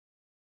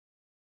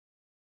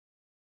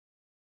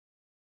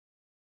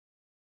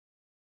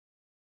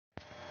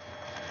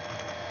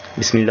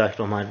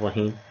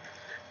Bismillahirrahmanirrahim.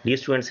 Dear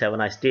students, have a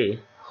nice day.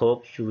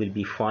 Hope you will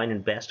be fine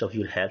and best of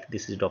your health.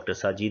 This is Dr.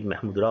 Sajid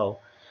Mahmood Rao,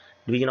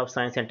 Division of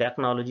Science and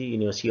Technology,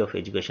 University of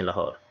Education,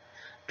 Lahore.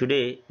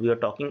 Today, we are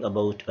talking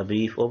about a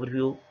brief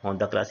overview on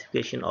the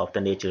classification of the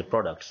natural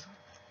products.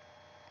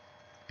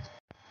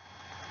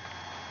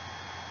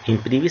 In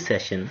previous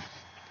session,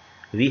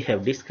 we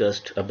have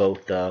discussed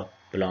about the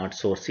plant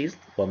sources,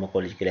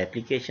 pharmacological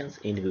applications,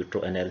 in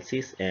vitro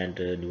analysis, and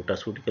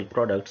nutraceutical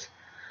products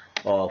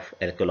of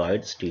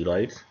alkaloids,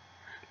 steroids,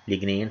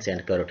 lignans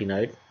and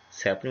carotenoids,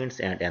 saponins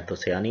and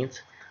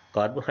anthocyanins,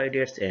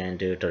 carbohydrates and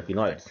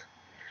terpenoids.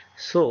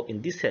 So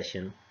in this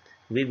session,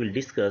 we will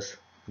discuss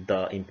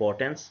the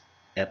importance,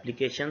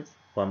 applications,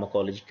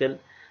 pharmacological,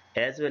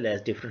 as well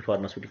as different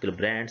pharmaceutical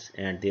brands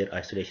and their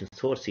isolation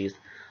sources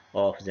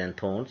of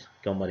xanthones,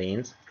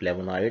 coumarins,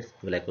 flavonoids,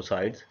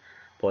 glycosides,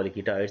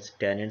 polyketides,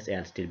 tannins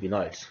and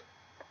stilbenoids.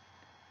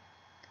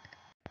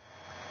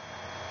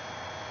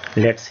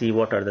 Let's see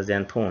what are the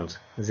xanthones.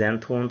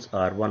 Xanthones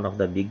are one of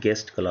the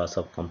biggest class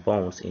of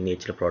compounds in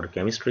natural product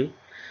chemistry.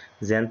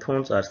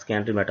 Xanthones are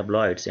secondary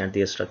metabolites and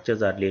their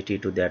structures are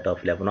related to that of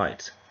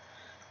flavonoids.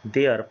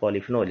 They are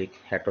polyphenolic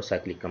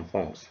heterocyclic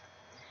compounds.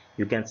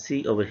 You can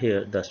see over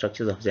here the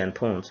structures of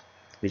xanthones,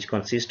 which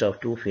consist of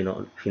two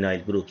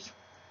phenyl groups.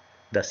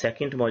 The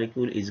second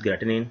molecule is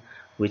gratinine,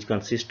 which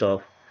consists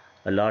of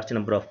a large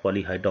number of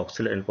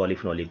polyhydroxyl and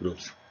polyphenolic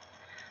groups.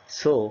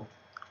 So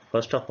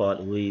first of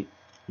all, we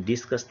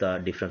discuss the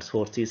different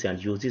sources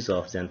and uses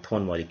of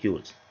xanthone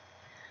molecules.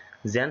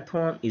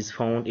 Xanthone is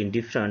found in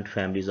different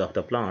families of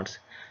the plants,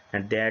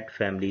 and that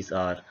families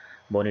are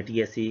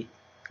Bonitiaceae,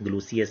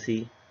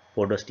 Gluciaceae,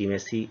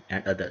 Podostemaceae,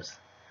 and others.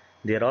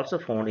 They are also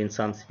found in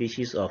some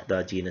species of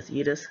the genus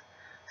Eris.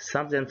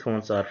 Some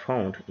xanthones are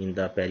found in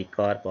the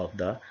pericarp of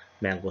the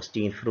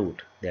mangosteen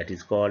fruit, that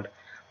is called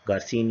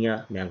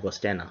Garcinia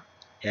mangostana,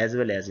 as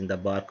well as in the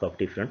bark of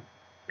different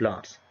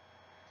plants.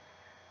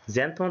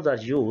 Xanthones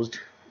are used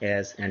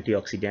as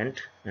antioxidant,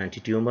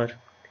 anti-tumor,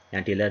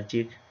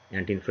 anti-allergic,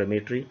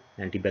 anti-inflammatory,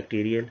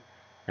 antibacterial,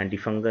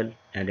 antifungal,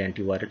 and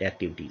antiviral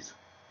activities.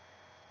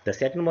 The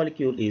second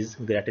molecule is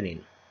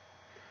gratinine.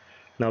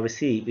 Now we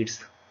see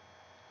its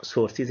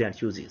sources and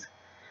uses.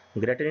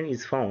 Gratinine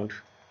is found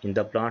in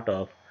the plant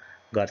of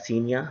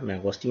Garcinia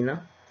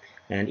mangostina,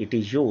 and it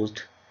is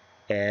used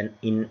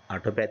in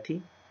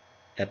autopathy,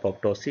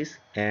 apoptosis,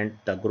 and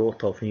the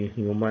growth of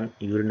human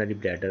urinary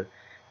bladder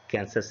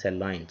cancer cell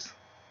lines.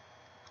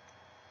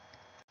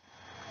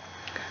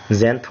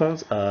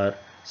 Xanthones are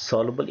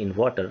soluble in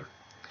water,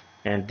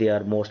 and they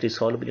are mostly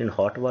soluble in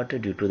hot water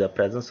due to the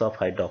presence of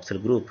hydroxyl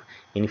group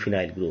in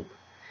phenyl group.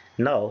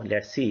 Now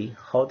let's see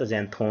how the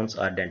xanthones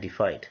are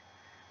identified.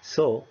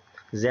 So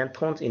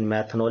xanthones in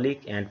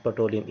methanolic and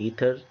petroleum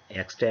ether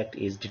extract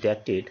is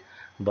detected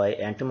by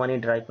antimony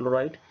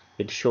dichloride.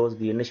 It shows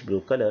greenish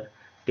blue color.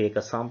 Take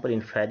a sample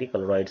in ferric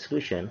chloride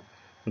solution,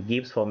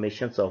 gives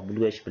formations of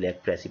bluish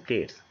black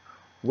precipitates,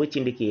 which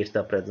indicates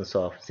the presence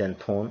of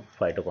xanthone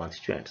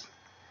phytoconstituents.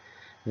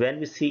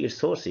 When we see its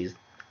sources,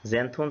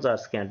 xanthones are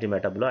secondary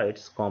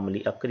metabolites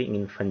commonly occurring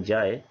in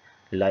fungi,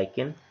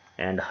 lichen,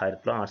 and higher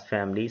plants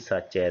families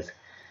such as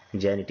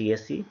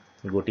Genetiaceae,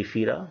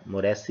 Gotifera,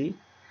 Moraceae,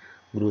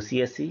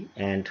 Gluciaceae,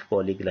 and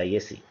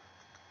Polyglaciaceae.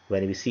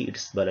 When we see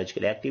its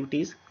biological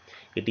activities,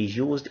 it is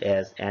used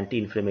as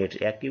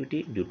anti-inflammatory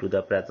activity due to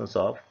the presence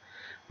of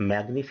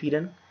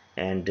magniferin,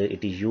 and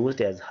it is used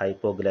as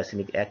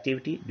hypoglycemic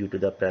activity due to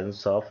the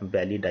presence of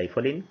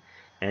ballydipholin,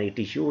 and it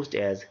is used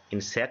as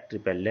insect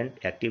repellent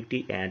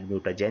activity and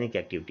mutagenic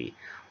activity,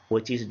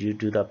 which is due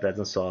to the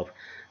presence of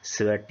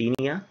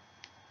Svertinia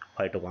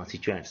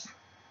phytoconstituents.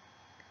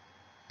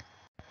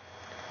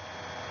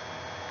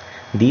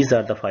 These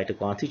are the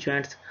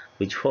phytoconstituents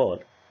which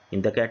fall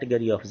in the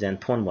category of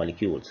xanthone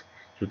molecules.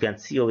 You can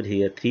see over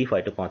here three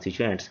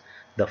phytoconstituents.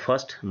 The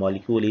first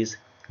molecule is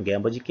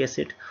gambogic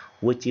acid,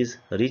 which is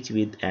rich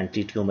with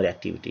anti-tumor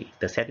activity.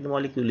 The second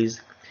molecule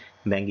is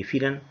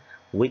mangiferin,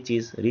 which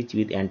is rich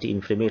with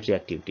anti-inflammatory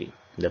activity.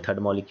 The third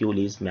molecule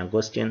is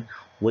mangosteen,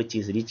 which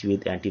is rich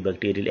with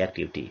antibacterial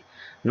activity.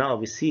 Now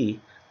we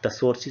see the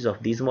sources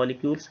of these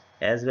molecules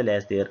as well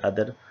as their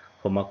other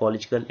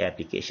pharmacological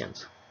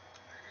applications.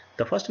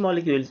 The first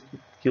molecule is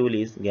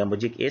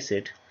gambogic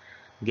acid.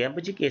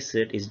 Gambogic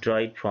acid is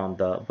derived from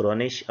the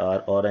brownish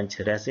or orange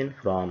resin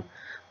from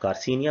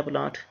Garcinia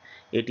plant.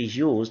 It is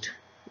used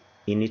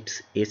in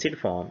its acid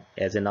form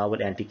as a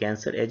novel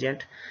anti-cancer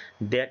agent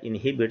that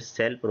inhibits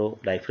cell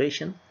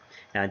proliferation,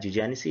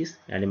 angiogenesis,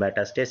 and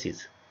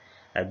metastasis,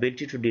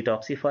 ability to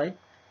detoxify,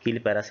 kill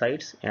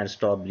parasites, and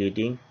stop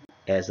bleeding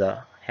as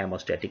a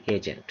hemostatic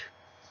agent.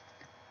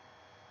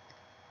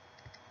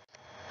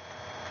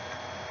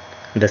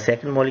 The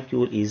second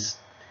molecule is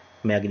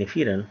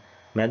magniferin.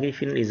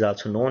 Magniferin is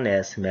also known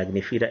as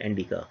Magnifera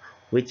indica,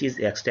 which is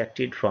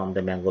extracted from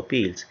the mango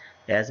peels,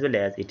 as well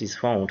as it is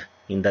found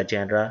in the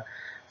genera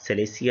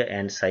Salacia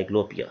and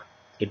Cyclopia.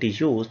 It is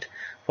used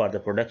for the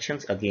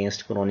protections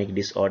against chronic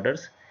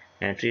disorders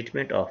and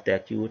treatment of the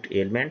acute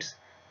ailments,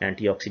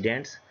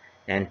 antioxidants,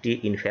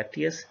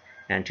 anti-infectious,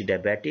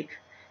 anti-diabetic,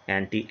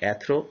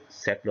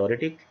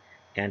 anti-atherosclerotic,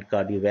 and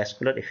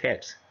cardiovascular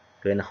effects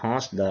to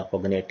enhance the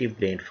cognitive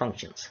brain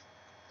functions.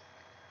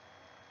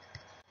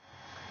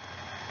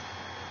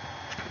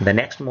 The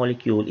next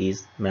molecule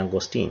is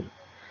mangosteen.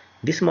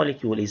 This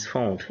molecule is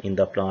found in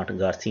the plant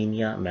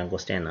Garcinia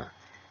mangostana.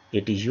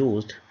 It is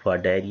used for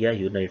diarrhea,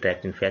 urinary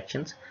tract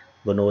infections,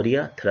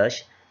 gonorrhea,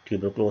 thrush,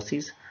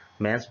 tuberculosis,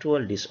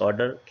 menstrual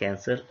disorder,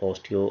 cancer,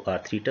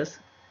 osteoarthritis,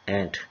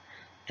 and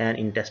an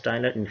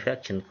intestinal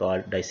infection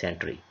called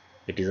dysentery.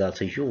 It is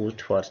also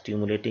used for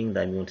stimulating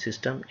the immune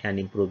system and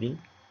improving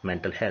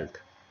mental health.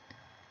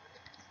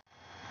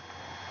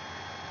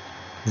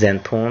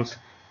 Xanthones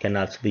can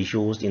also be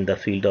used in the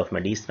field of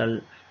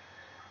medicinal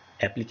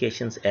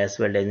applications as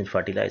well as in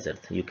fertilizers.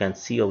 You can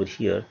see over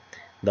here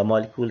the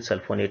molecule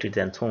sulfonated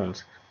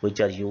xanthones, which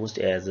are used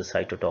as a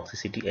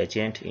cytotoxicity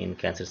agent in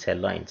cancer cell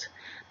lines.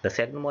 The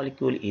second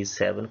molecule is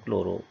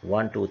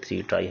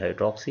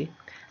 7-chloro-1,2,3-trihydroxy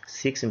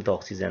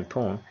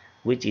 6-methoxyxanthone,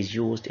 which is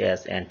used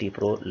as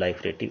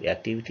anti-proliferative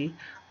activity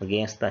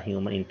against the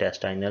human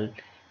intestinal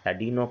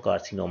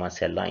adenocarcinoma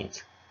cell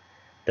lines.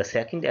 The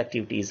second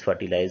activity is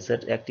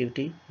fertilizer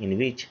activity, in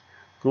which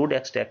crude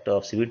extract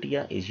of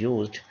Civita is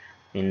used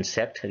in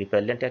insect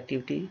repellent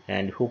activity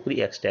and hookery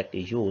extract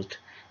is used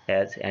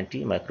as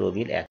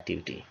antimicrobial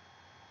activity.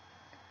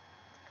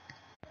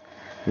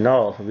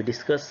 Now we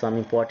discuss some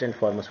important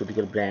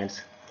pharmaceutical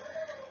brands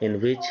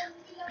in which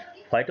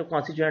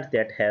phytoconstituents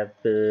that have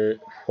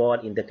fall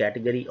in the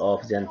category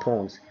of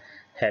xanthones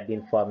have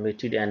been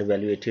formulated and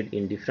evaluated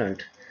in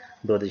different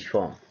dosage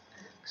form.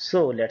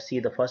 So let's see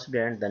the first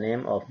brand. The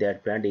name of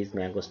that brand is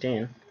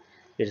mangosteen.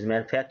 It is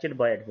manufactured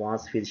by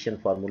Advanced Physician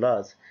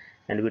Formulas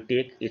and we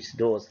take its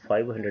dose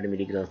 500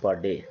 mg per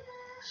day.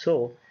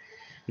 So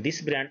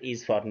this brand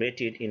is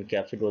formulated in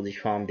capsule dosage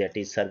form, that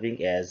is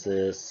serving as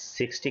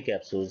 60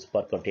 capsules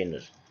per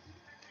container.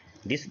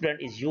 This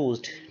brand is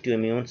used to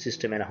immune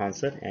system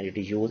enhancer and it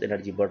is used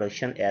energy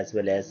production as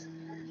well as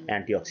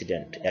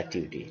antioxidant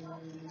activity.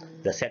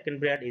 The second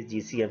brand is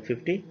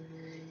GCM50.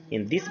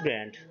 In this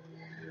brand,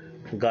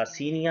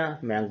 Garcinia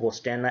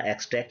mangostana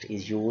extract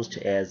is used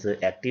as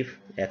active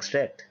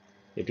extract.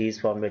 It is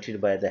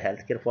formulated by the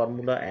healthcare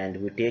formula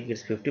and we take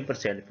its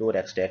 50% pure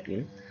extract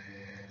in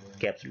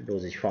capsule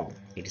dosage form.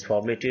 It is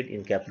formulated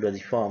in capsule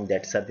dosage form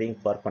that serving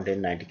per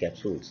contain 90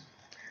 capsules.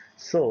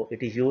 So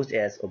it is used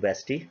as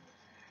obesity,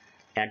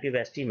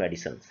 anti-obesity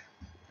medicines.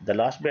 The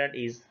last brand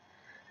is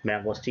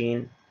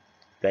mangosteen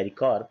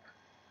pericarp.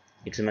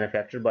 It is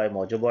manufactured by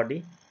Mojo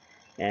Body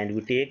and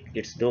we take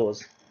its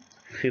dose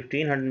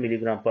 1500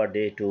 mg per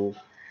day to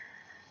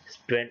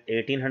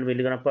 1800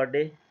 mg per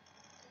day,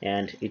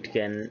 and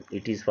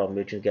it is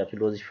formulated in capsule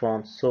dosage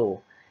form,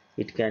 so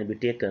it can be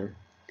taken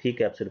 3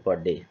 capsules per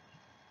day.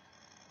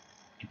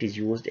 It is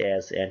used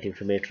as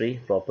anti-inflammatory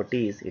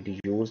properties, it is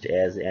used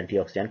as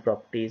antioxidant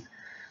properties,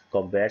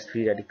 combats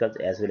free radicals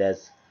as well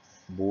as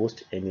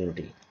boost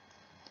immunity.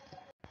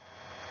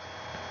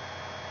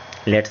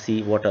 Let's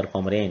see what are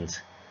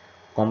coumarins.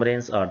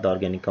 Coumarins are the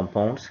organic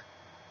compounds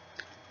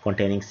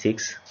containing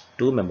 6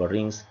 two-member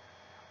rings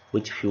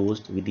which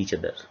fused with each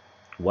other.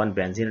 One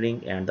benzene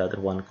ring and the other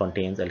one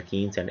contains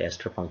alkenes and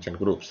ester function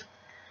groups.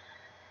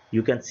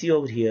 You can see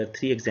over here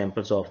 3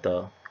 examples of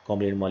the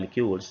coumarin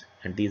molecules,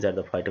 and these are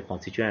the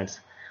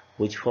phytoconstituents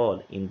which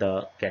fall in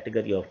the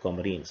category of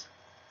coumarins.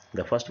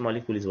 The first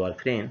molecule is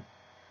warfarin,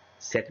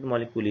 second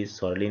molecule is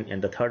sorolin,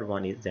 and the third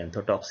one is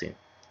xanthotoxin.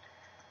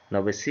 Now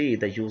we see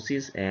the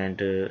uses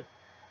and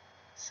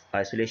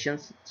isolation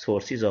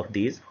sources of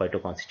these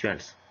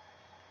phytoconstituents.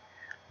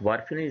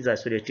 Warfarin is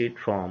isolated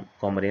from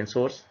coumarin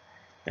source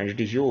and it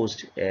is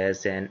used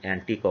as an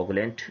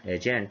anticoagulant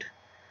agent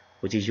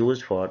which is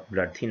used for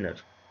blood thinner.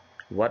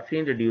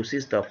 Warfarin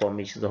reduces the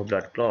formation of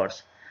blood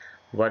clots.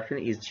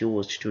 Warfarin is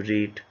used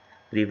to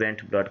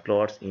prevent blood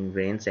clots in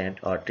veins and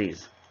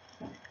arteries.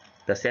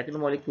 The second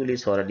molecule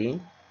is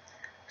sorolin.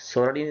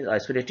 Sorolin is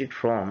isolated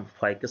from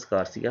Ficus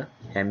quercia,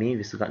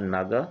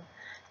 hemiviscinaga,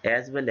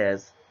 as well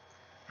as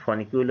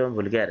Funiculum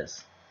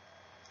vulgaris.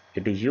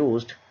 It is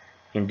used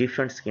in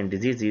different skin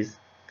diseases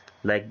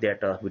like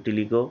that of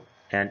vitiligo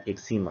and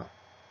eczema.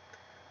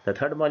 The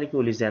third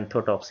molecule is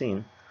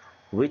xanthotoxin,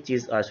 which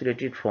is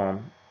isolated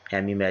from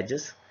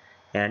Amimagus,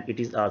 and it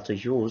is also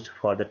used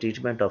for the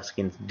treatment of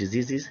skin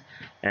diseases,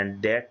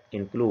 and that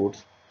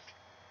includes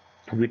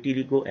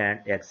vitiligo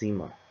and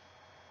eczema.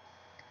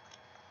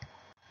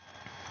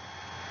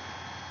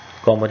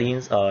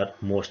 Coumarins are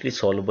mostly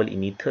soluble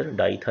in ether,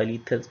 diethyl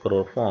ether,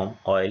 chloroform,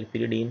 oil,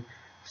 pyridine,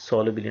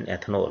 soluble in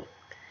ethanol.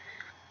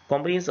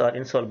 Coumarins are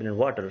insoluble in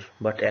water,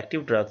 but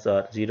active drugs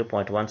are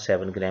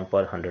 0.17 gram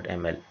per 100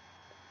 ml.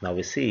 Now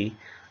we see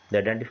the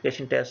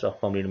identification test of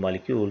coumarin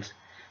molecules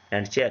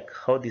and check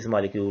how these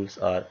molecules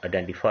are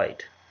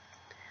identified.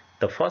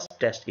 The first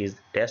test is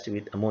test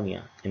with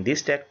ammonia. In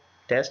this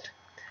test,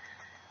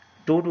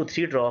 2 to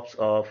 3 drops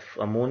of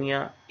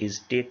ammonia is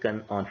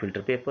taken on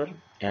filter paper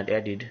and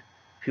added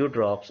few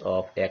drops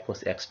of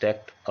aqueous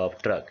extract of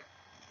drug.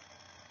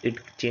 It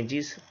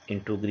changes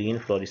into green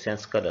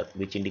fluorescence color,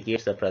 which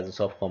indicates the presence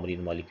of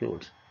coumarin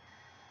molecules.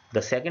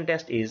 The second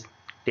test is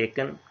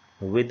taken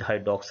with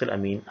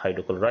hydroxylamine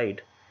hydrochloride.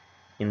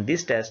 In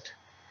this test,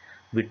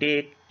 we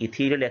take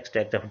ethereal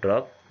extract of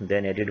drug,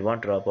 then added 1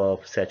 drop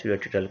of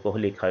saturated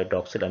alcoholic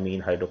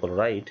hydroxylamine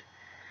hydrochloride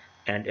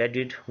and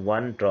added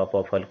 1 drop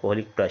of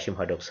alcoholic potassium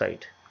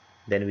hydroxide.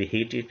 Then we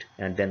heat it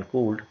and then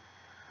cooled.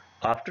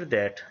 After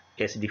that,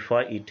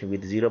 acidify it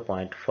with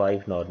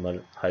 0.5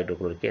 normal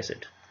hydrochloric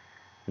acid.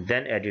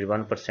 Then added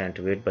 1%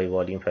 weight by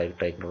volume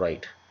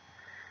trichloride.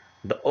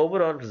 The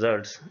overall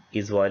results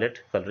is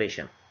violet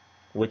coloration,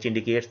 which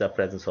indicates the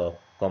presence of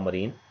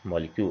coumarin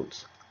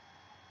molecules.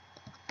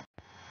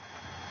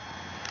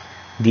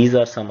 These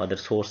are some other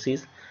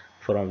sources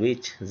from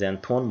which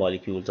xanthone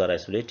molecules are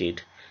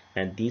isolated,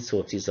 and these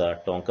sources are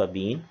tonka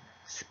bean,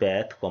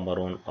 spath,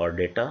 coumarin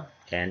ordata,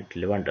 and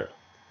lavender.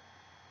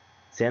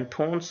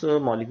 Xanthones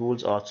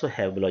molecules also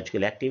have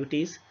biological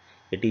activities.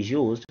 It is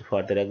used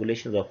for the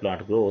regulation of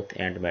plant growth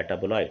and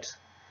metabolites.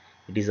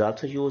 It is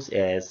also used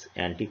as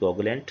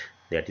anticoagulant,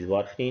 that is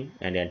warfarin,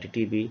 and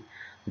anti-TB,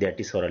 that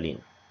is sorolin.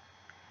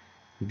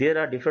 There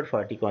are different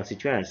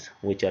phytoconstituents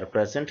which are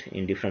present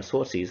in different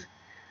sources.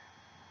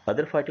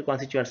 Other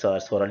phytoconstituents are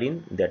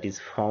sorolin, that is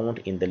found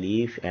in the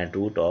leaf and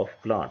root of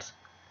plants,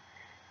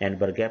 and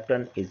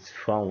bergaptan is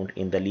found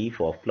in the leaf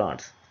of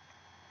plants.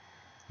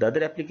 The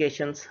other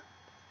applications,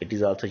 it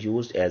is also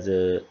used as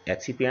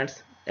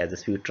excipients, as a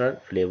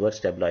sweetener, flavor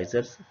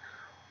stabilizers,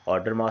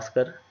 odor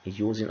masker,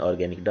 used in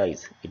organic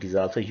dyes. It is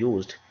also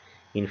used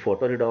in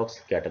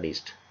photoredox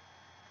catalyst.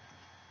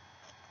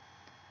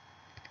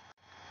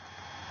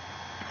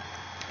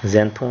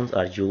 Xanthones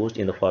are used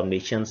in the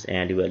formulations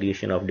and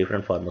evaluation of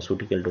different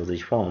pharmaceutical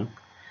dosage forms.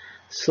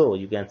 So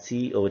you can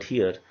see over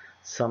here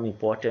some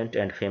important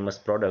and famous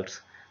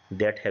products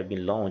that have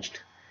been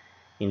launched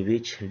in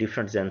which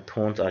different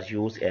xanthones are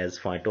used as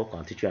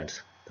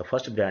phytoconstituents. The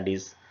first brand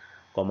is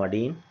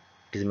Coumarin.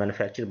 It is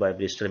manufactured by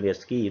Bristol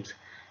Myers Squibb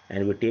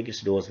and we take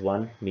its dose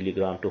 1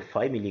 mg to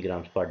 5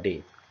 mg per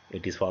day.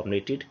 It is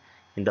formulated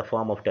in the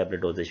form of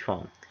tablet dosage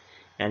form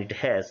and it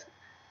has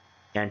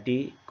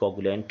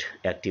anticoagulant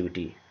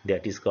activity,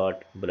 that is called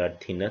blood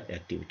thinner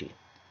activity.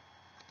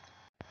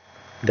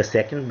 The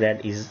second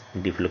brand is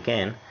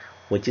Diflucan,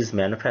 which is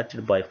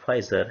manufactured by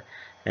Pfizer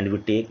and we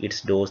take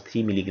its dose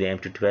 3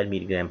 mg to 12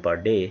 mg per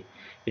day.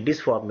 It is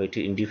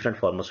formulated in different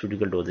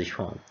pharmaceutical dosage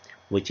form,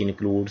 which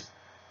includes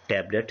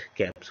tablet,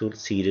 capsule,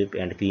 syrup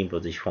and cream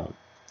dosage form.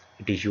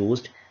 It is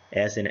used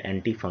as an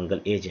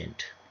antifungal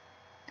agent.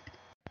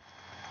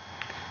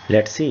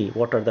 Let's see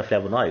what are the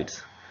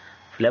flavonoids.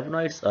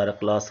 Flavonoids are a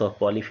class of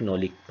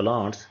polyphenolic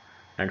plants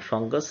and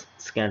fungus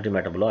secondary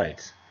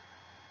metabolites.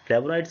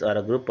 Flavonoids are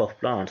a group of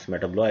plants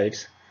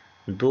metabolites,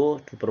 though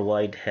to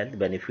provide health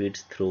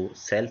benefits through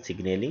cell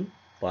signaling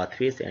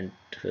pathways and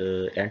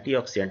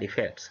antioxidant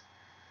effects.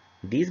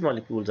 These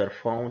molecules are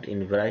found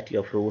in a variety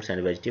of fruits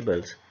and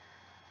vegetables.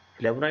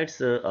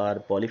 Flavonoids are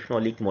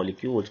polyphenolic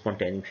molecules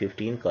containing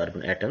 15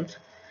 carbon atoms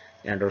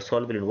and are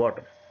soluble in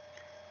water.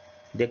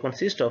 They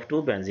consist of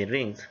two benzene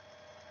rings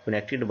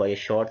connected by a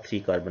short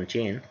 3-carbon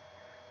chain.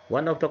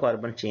 One of the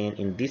carbon chain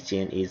in this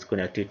chain is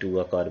connected to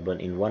a carbon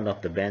in one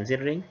of the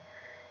benzene ring,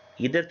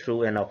 either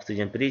through an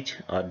oxygen bridge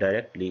or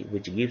directly,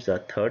 which gives a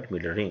third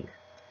middle ring.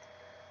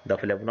 The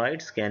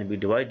flavonoids can be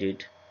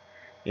divided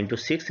into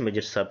 6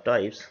 major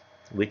subtypes,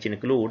 which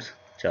includes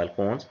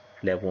chalcones,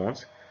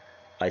 flavones,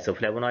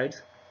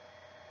 isoflavonoids,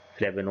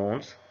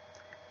 flavanones,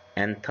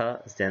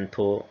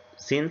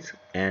 xanthosins,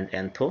 and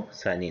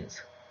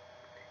anthocyanins.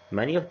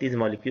 Many of these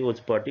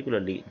molecules,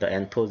 particularly the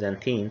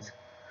anthocyanins,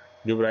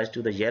 give rise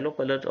to the yellow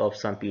color of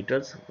some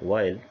petals,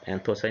 while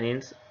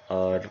anthocyanins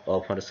are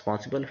often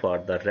responsible for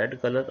the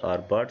red color or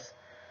buds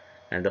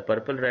and the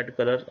purple-red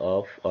color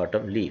of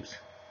autumn leaves.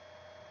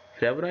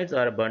 Flavonoids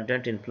are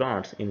abundant in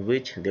plants in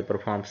which they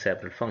perform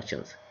several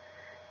functions.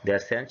 They are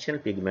essential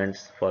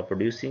pigments for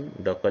producing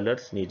the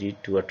colors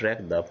needed to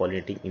attract the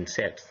pollinating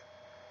insects.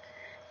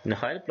 In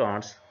higher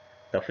plants,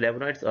 the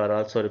flavonoids are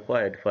also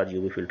required for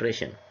UV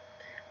filtration,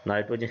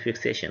 nitrogen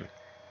fixation,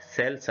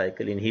 cell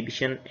cycle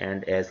inhibition,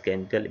 and as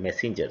chemical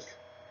messengers.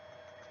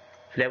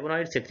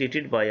 Flavonoids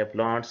secreted by a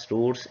plant's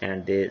roots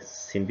and the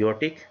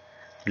symbiotic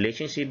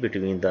relationship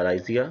between the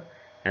rhizia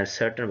and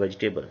certain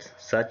vegetables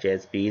such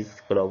as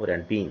peas, clover,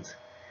 and beans.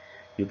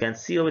 You can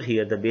see over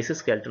here the basic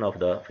skeleton of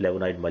the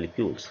flavonoid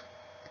molecules.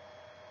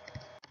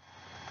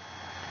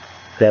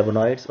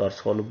 Flavonoids are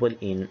soluble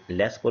in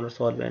less polar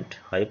solvent,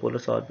 high polar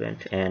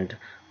solvent, and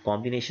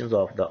combinations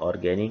of the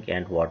organic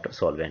and water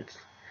solvents.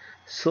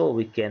 So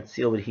we can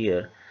see over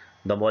here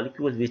the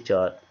molecules which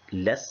are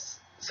less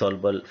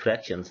soluble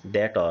fractions,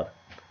 that are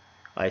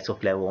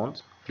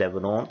isoflavones,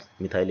 flavonones,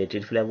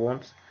 methylated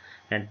flavones,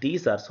 and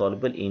these are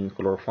soluble in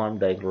chloroform,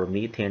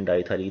 dichloromethane,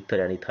 diethyl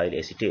ether, and ethyl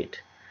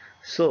acetate.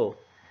 So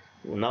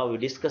now we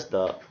discuss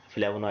the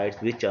flavonoids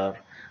which are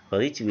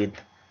rich with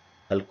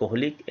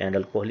alcoholic and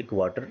alcoholic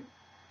water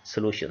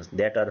solutions,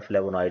 that are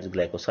flavonoids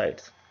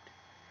glycosides.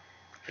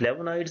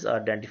 Flavonoids are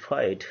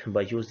identified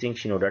by using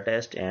Shinoda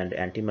test and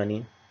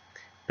antimony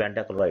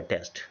pentachloride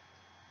test.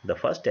 The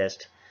first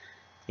test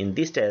In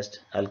this test,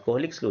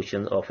 alcoholic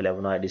solution of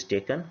flavonoid is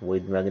taken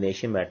with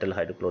magnesium metal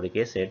hydrochloric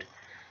acid.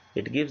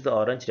 It gives the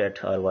orange, red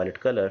or violet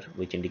color,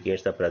 which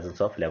indicates the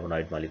presence of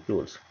flavonoid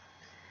molecules.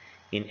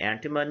 In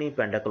antimony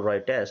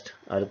pentachloride test,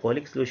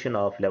 alcoholic solution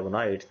of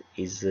flavonoids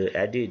is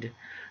added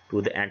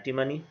to the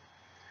antimony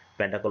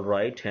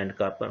pentachloride and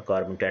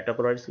carbon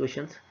tetrachloride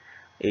solutions.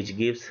 Each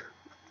gives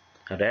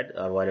a red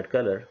or violet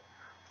color,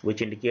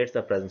 which indicates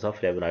the presence of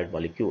flavonoid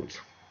molecules.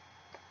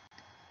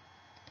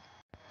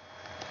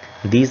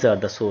 These are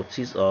the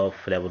sources of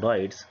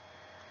flavonoids,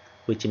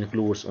 which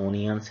includes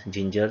onions,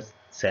 ginger,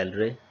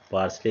 celery,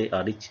 parsley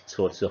are rich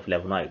sources of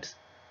flavonoids.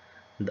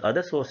 The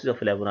other sources of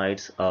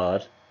flavonoids are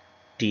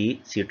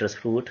tea, citrus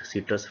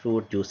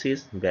fruit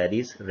juices,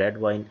 berries, red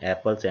wine,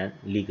 apples, and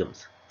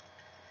legumes.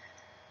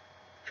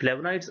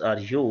 Flavonoids are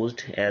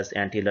used as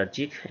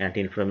anti-allergic,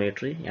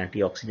 anti-inflammatory,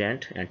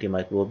 antioxidant,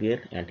 antimicrobial,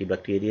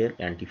 antibacterial,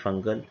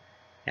 antifungal,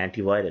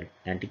 antiviral,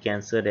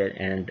 anti-cancer,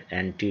 and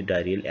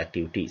antidiarrheal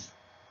activities.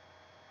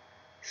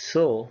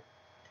 So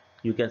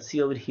you can see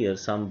over here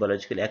some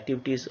biological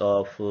activities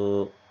of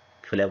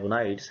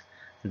flavonoids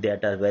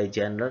that are very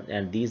general,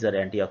 and these are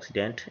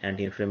antioxidant,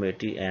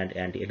 anti-inflammatory, and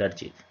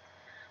anti-allergic.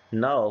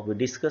 Now we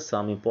discuss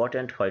some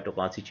important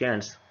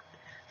phytoconstituents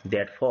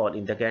that fall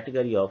in the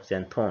category of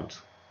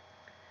xanthones,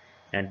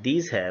 and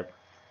these have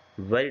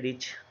very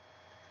rich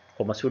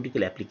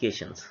pharmaceutical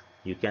applications.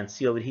 You can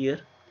see over here,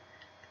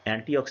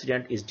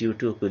 antioxidant is due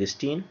to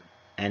quercetin,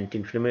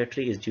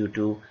 anti-inflammatory is due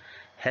to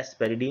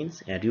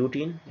hesperidins and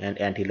rutin, and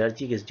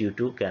anti-allergic is due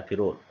to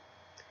kaempferol.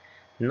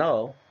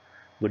 Now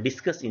we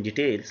discuss in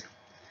details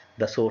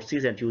the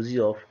sources and uses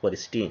of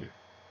quercetin.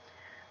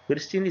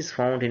 Quercetin is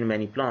found in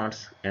many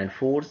plants and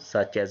foods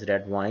such as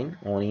red wine,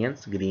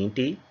 onions, green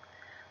tea,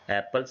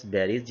 apples,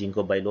 berries,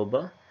 ginkgo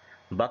biloba.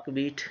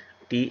 Buckwheat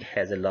tea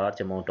has a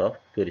large amount of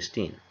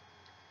quercetin.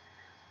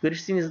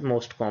 Quercetin is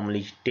most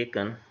commonly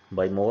taken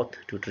by mouth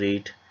to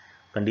treat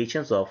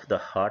conditions of the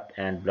heart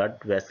and blood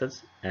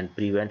vessels and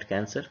prevent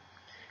cancer.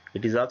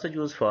 It is also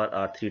used for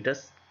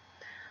arthritis,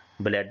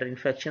 bladder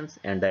infections,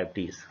 and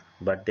diabetes,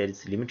 but there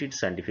is limited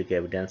scientific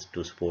evidence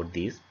to support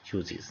these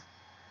uses.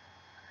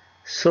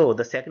 So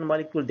the second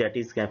molecule, that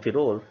is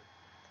kaempferol.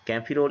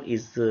 Kaempferol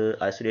is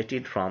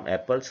isolated from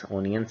apples,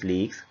 onions,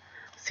 leeks,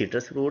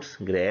 citrus fruits,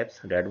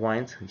 grapes, red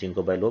wines,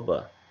 ginkgo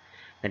biloba,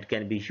 and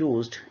can be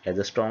used as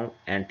a strong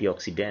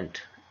antioxidant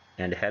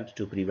and helps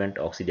to prevent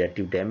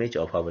oxidative damage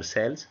of our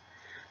cells,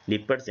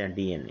 lipids, and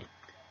DNA.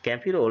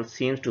 Kaempferol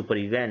seems to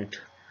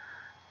prevent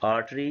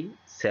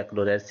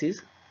arteriosclerosis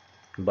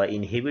by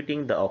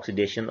inhibiting the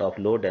oxidation of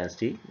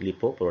low-density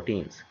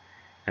lipoproteins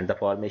and the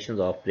formation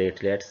of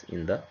platelets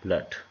in the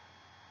blood.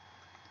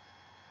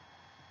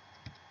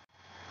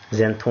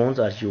 Xanthones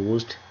are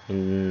used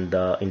in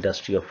the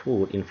industry of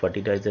food, in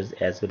fertilizers,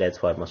 as well as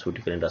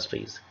pharmaceutical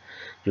industries.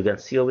 You can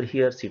see over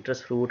here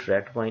citrus fruit,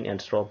 red wine, and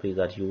strawberries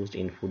are used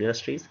in food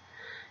industries,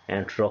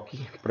 and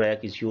rocky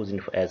prague is used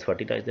as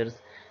fertilizers,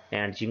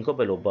 and ginkgo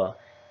biloba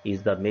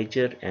is the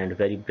major and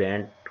very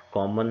brand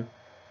common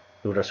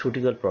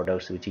nutraceutical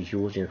products which is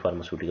used in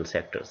pharmaceutical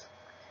sectors.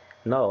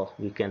 Now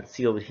we can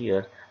see over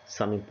here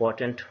some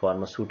important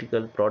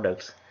pharmaceutical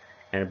products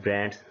and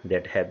brands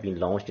that have been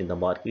launched in the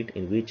market,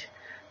 in which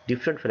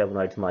different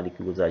flavonoid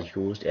molecules are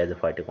used as a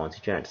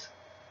phytoconstituents.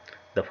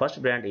 The first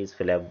brand is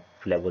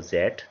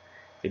Flavozet.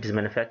 It is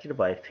manufactured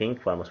by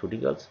Fink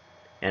Pharmaceuticals,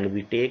 and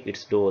we take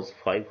its dose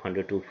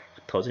 500 to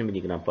 1000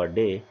 mg per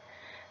day,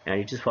 and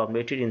it is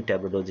formulated in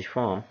tablet dosage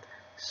form,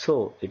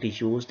 so it is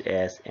used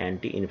as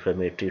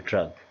anti-inflammatory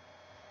drug.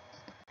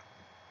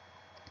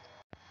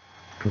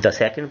 The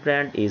second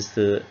brand is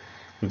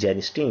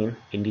Genistein.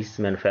 It is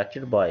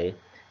manufactured by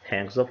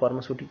Hangzhou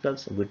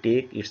Pharmaceuticals. We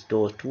take its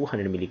dose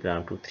 200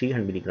 mg to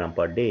 300 mg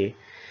per day.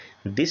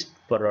 This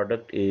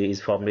product is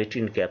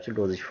formulated in capsule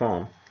dosage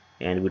form,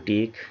 and we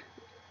take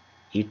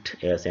it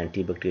as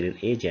antibacterial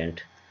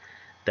agent.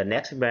 The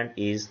next brand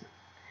is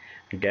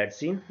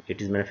Dadzin.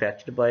 It is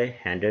manufactured by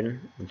Handan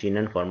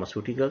Jinan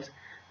Pharmaceuticals.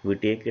 We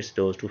take its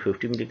dose to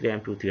 50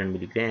 mg to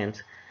 300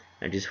 mg,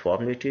 and is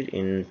formulated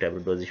in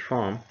tablet dosage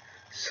form.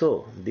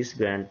 So this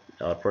brand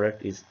or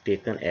product is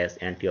taken as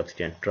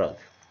antioxidant drug.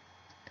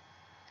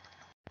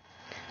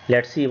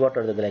 Let's see what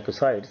are the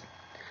glycosides.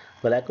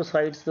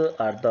 Glycosides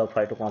are the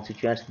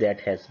phytoconstituents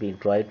that has been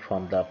derived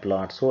from the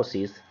plant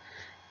sources,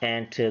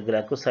 and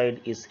glycoside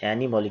is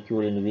any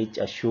molecule in which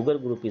a sugar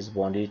group is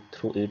bonded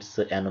through its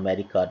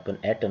anomeric carbon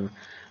atom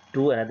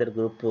to another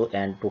group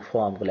and to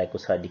form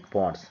glycosidic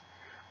bonds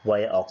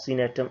via oxygen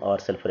atom or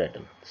sulfur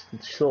atom.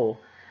 So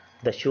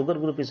the sugar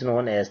group is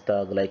known as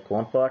the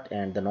glycone part,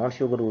 and the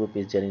non-sugar group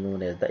is generally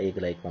known as the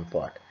aglycone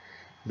part.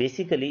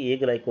 Basically,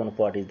 aglycone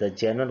part is the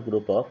general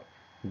group of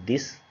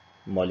these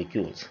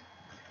molecules.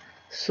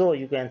 So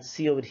you can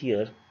see over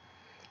here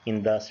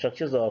in the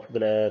structures of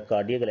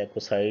cardiac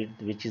glycoside,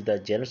 which is the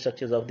general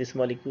structures of this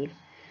molecule.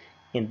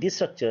 In these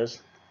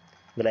structures,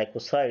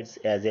 glycosides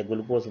as a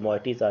glucose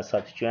moieties or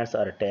substituents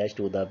are attached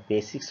to the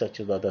basic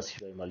structures of the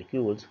steroid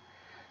molecules.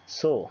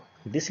 So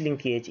this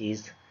linkage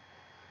is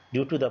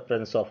due to the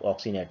presence of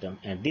oxygen atom,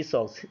 and this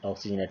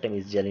oxygen atom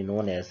is generally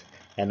known as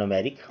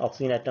anomeric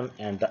oxygen atom,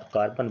 and the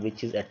carbon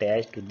which is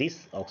attached to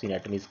this oxygen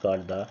atom is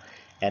called the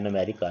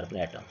anomeric carbon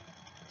atom.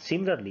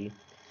 Similarly,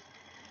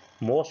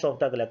 most of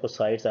the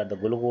glycosides are the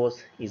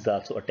glucose is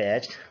also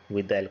attached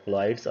with the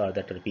alkaloids or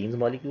the terpenes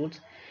molecules,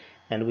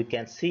 and we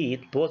can see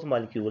those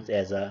molecules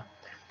as a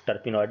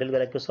terpenoidal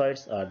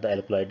glycosides or the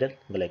alkaloidal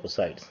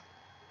glycosides.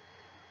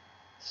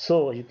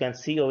 So you can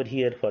see over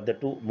here for the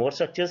two more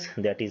structures,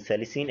 that is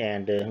salicine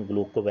and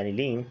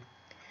glucovanillin.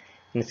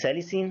 In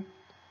salicine,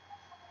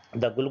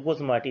 the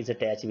glucose moiety is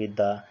attached with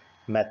the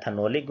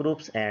methanolic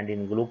groups, and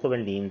in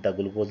glucovanillin, the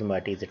glucose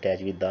moiety is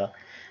attached with the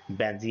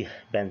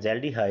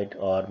benzaldehyde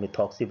or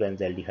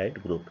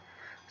methoxybenzaldehyde group.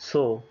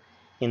 So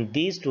in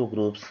these two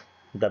groups,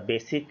 the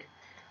basic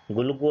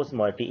glucose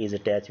moiety is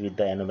attached with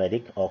the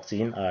anomeric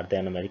oxygen or the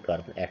anomeric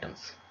carbon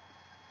atoms.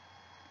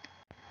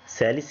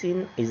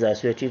 Salicine is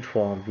isolated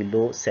from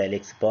willow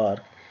salix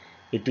bark.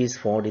 It is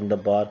found in the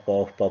bark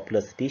of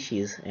poplar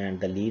species and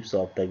the leaves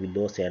of the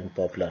willows and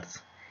poplars.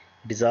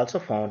 It is also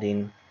found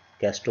in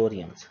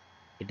castoreums.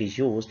 It is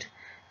used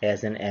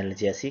as an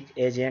analgesic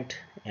agent,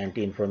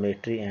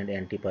 anti-inflammatory and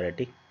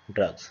antipyretic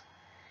drugs.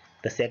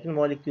 The second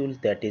molecule,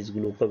 that is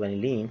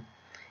glucovanillin,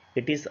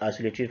 it is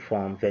isolated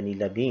from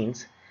vanilla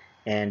beans,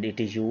 and it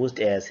is used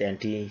as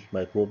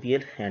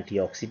antimicrobial,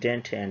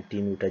 antioxidant,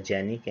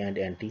 anti-mutagenic and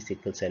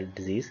anti-sickle cell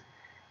disease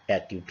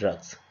active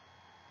drugs.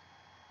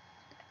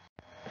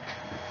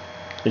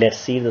 Let's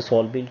see the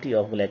solubility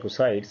of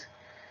glycosides.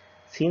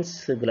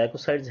 Since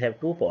glycosides have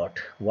two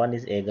parts, one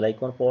is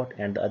aglycone part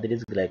and the other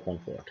is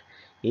glycone part.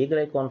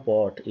 Aglycone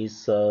part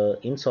is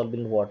insoluble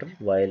in water,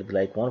 while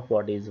glycone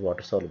part is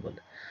water soluble.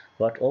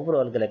 But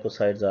overall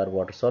glycosides are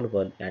water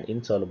soluble and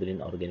insoluble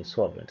in organic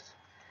solvents.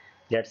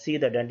 Let's see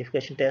the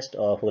identification test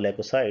of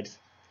glycosides.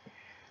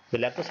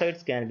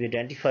 Glycosides can be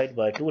identified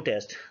by two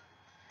tests,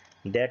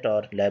 that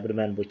are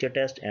Lieberman-Butcher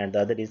test and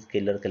the other is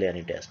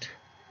Killer-Kalyani test.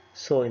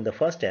 So in the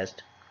first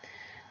test,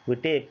 we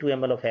take 2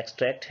 ml of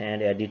extract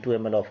and add 2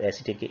 ml of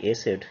acetic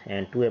acid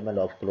and 2 ml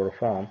of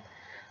chloroform,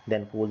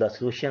 then cool the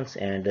solutions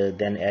and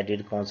then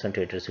added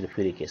concentrated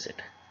sulfuric acid.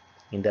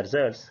 In the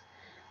results,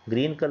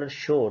 green color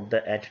showed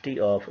the entity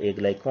of a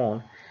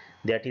glycone,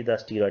 that is the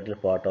steroidal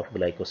part of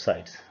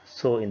glycosides.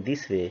 So in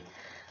this way,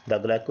 the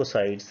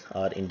glycosides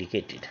are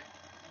indicated.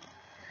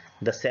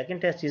 The second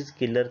test is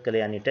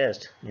Killer-Kalyani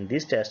test. In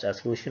this test, a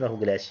solution of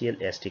glacial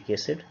acetic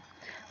acid,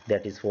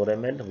 that is 4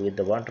 ml, with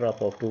the 1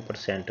 drop of 2%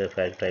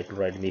 ferric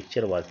trichloride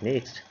mixture was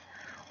mixed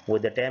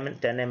with the 10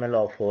 ml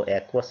of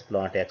aqueous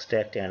plant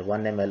extract and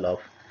 1 ml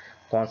of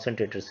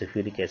concentrated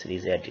sulfuric acid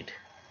is added.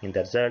 In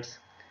the results,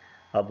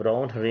 a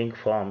brown ring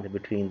formed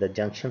between the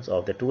junctions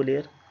of the two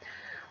layers,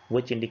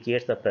 which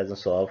indicates the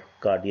presence of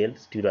cardiac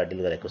steroidal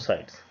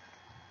glycosides.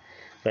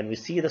 When we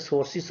see the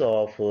sources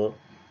of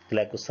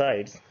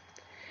glycosides,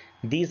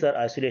 these are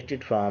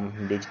isolated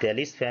from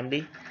Digitalis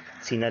family,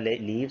 Senna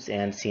leaves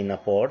and Senna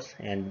pods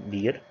and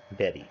beer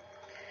berry.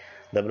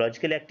 The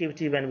biological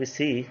activity, when we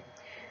see,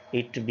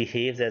 it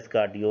behaves as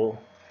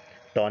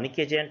cardiotonic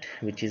agent,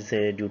 which is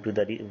due to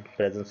the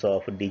presence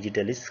of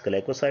Digitalis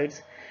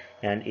glycosides,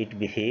 and it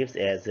behaves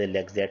as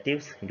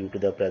laxatives due to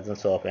the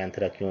presence of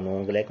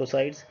anthraquinone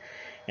glycosides,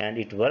 and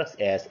it works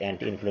as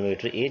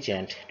anti-inflammatory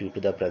agent due to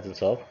the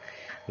presence of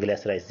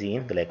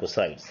glycyrrhizine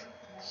glycosides.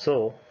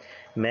 So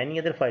many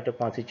other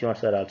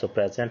phytoconstituents are also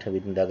present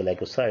within the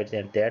glycosides,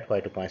 and that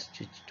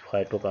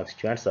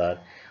phytoconstituents are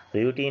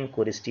rutin,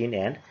 quercetin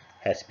and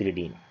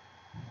hesperidine.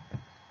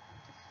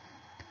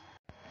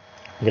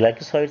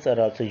 Glycosides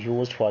are also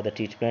used for the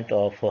treatment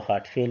of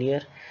heart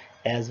failure,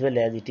 as well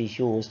as it is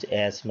used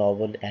as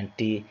novel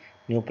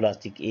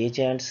anti-neoplastic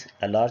agents.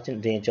 A large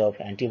range of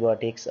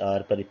antibiotics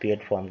are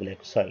prepared from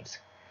glycosides.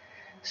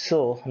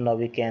 So now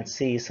we can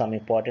see some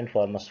important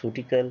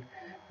pharmaceutical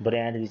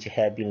brands which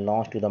have been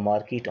launched to the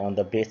market on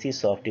the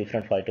basis of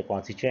different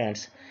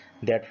phytoconstituents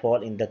that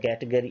fall in the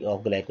category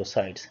of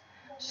glycosides.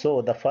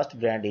 So the first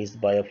brand is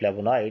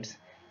Flavonoids.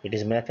 It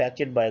is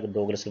manufactured by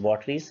Douglas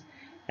Laboratories,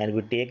 and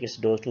we take its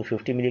dose to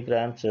 50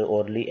 milligrams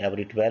orally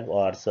every 12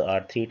 hours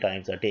or 3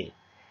 times a day.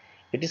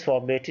 It is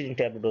formulated in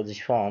tablet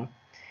dosage form.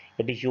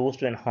 It is used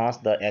to enhance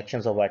the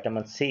actions of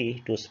vitamin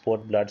C, to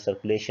support blood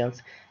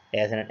circulations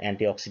as an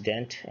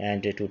antioxidant,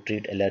 and to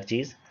treat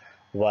allergies,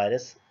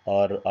 virus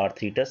or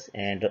arthritis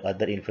and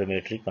other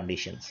inflammatory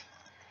conditions.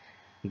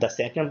 The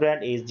second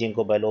brand is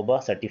Ginkgo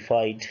biloba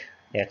certified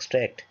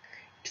extract.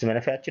 It is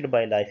manufactured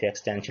by Life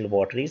Extension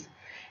Laboratories,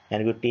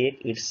 and we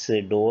take its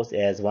dose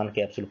as 1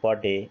 capsule per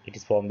day. It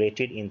is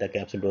formulated in the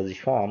capsule dosage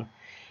form,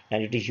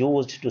 and it is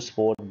used to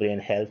support brain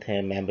health,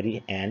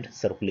 memory and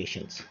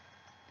circulations.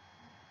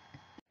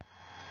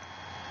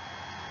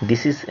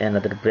 This is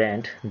another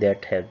brand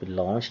that have been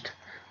launched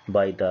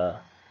by the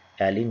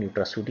Ali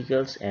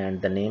Nutraceuticals,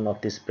 and the name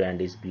of this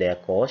brand is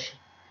Black Osh.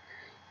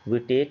 We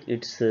take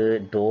its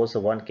dose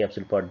 1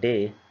 capsule per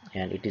day,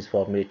 and it is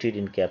formulated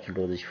in capsule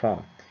dosage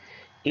form.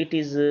 It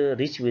is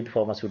rich with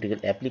pharmaceutical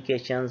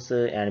applications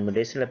and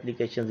medicinal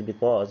applications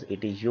because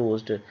it is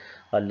used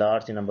a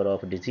large number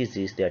of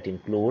diseases that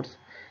includes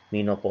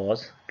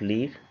menopause,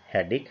 relief,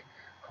 headache,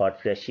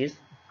 hot flashes,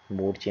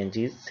 mood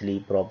changes,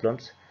 sleep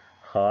problems,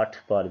 heart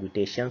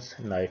palpitations,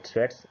 night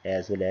sweats,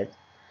 as well as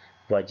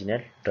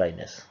vaginal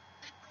dryness.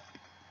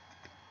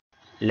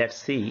 Let's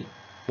see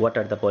what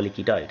are the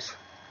polyketides.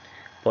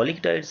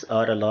 Polyketides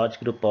are a large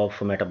group of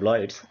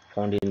metaboloids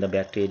found in the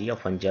bacteria,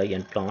 fungi,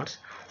 and plants,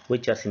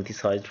 which are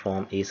synthesized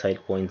from acyl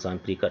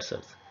coenzyme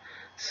precursors.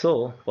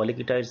 So,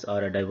 polyketides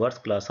are a diverse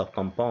class of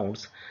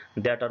compounds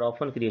that are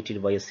often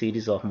created by a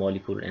series of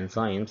molecular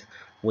enzymes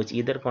which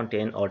either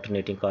contain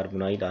alternating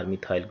carbonyl or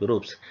methyl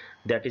groups,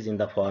 that is in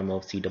the form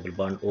of C double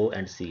bond O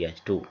and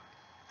CH2.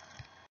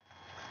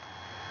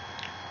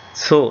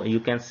 So you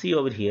can see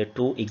over here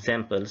two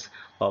examples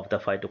of the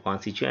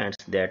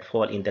phytoconstituents that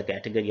fall in the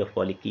category of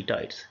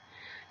polyketides.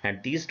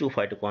 And these two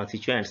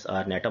phytoconstituents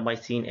are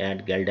natamycin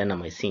and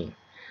galvanomycin.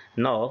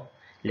 Now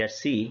let's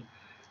see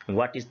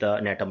what is the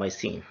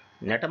natamycin.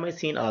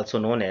 Natamycin, also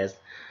known as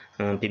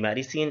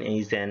pimaricin,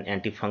 is an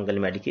antifungal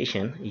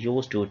medication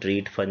used to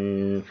treat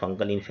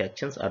fungal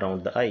infections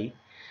around the eye.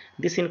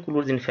 This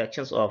includes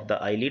infections of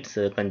the eyelids,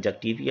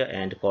 conjunctiva,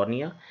 and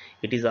cornea.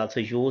 It is also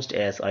used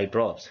as eye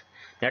drops.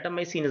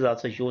 Natamycin is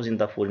also used in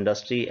the food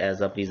industry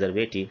as a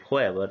preservative.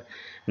 However,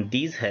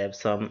 these have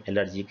some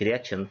allergic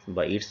reactions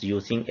by its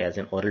using as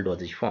an oral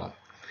dosage form.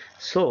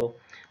 So,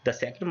 the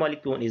second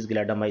molecule is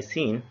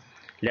galvanomycin.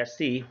 Let's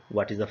see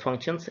what is the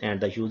functions and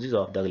the uses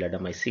of the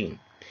galvanomycin.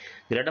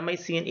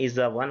 Galvanomycin is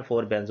a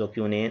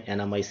 1,4-benzoquinone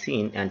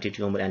annamycin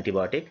antitumor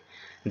antibiotic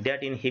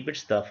that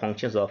inhibits the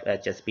functions of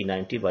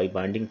HSP90 by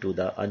binding to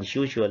the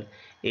unusual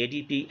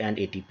ADP and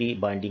ATP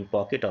binding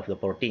pocket of the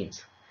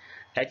proteins.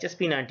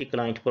 HSP90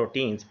 client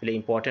proteins play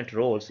important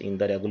roles in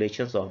the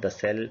regulations of the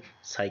cell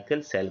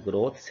cycle, cell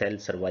growth, cell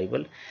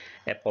survival,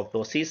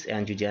 apoptosis,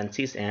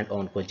 angiogenesis, and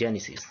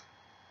oncogenesis.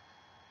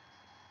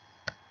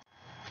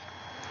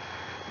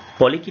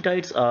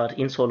 Polyketides are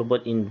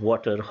insoluble in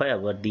water.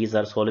 However, these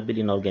are soluble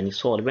in organic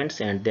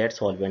solvents, and that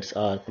solvents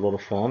are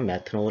chloroform,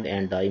 methanol,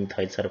 and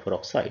dimethyl sulfur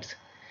oxides.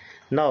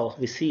 Now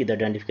we see the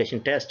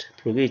identification test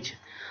through which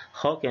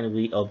how can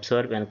we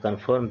observe and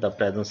confirm the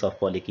presence of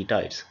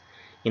polyketides.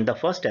 In the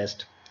first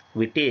test,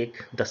 we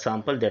take the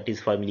sample, that is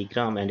 5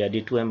 mg, and add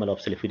 2 ml of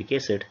sulfuric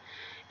acid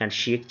and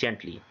shake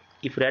gently.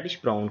 If reddish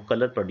brown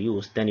color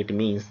produced, then it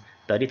means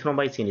the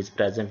erythromycin is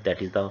present,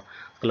 that is the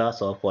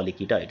class of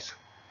polyketides.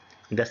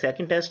 In the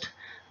second test,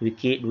 we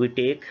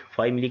take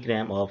 5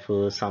 mg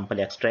of sample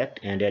extract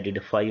and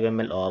added 5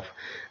 ml of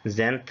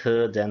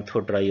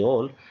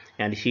xanthodiol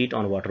and heat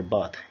on water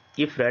bath.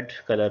 If red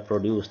color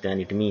produced, then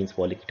it means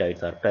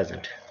polyketides are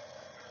present.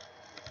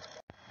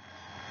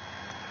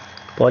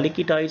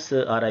 Polyketides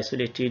are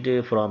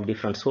isolated from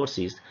different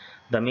sources.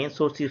 The main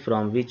sources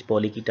from which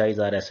polyketides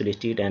are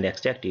isolated and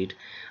extracted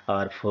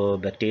are for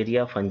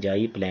bacteria,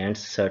 fungi,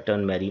 plants,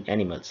 certain marine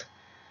animals.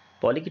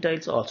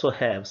 Polyketides also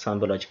have some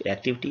biological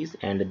activities,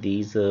 and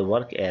these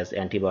work as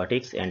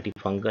antibiotics,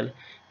 antifungal,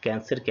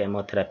 cancer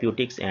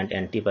chemotherapeutics, and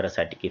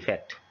antiparasitic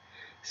effect.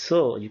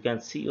 So you can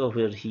see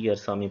over here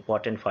some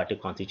important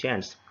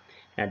phytoconstituents,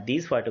 and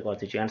these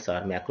phytoconstituents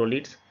are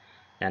macrolides,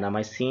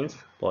 annamycins,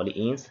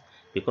 polyenes,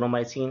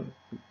 picromycin,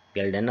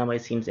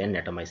 galvanomycins, and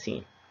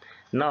natamycin.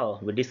 Now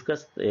we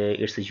discuss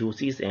its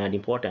uses and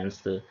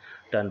importance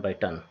turn by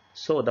turn.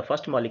 So the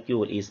first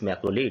molecule is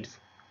macrolides.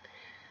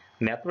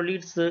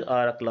 Macrolides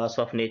are a class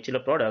of natural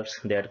products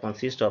that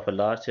consist of a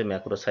large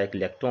macrocycle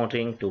lactone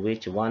ring to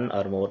which one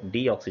or more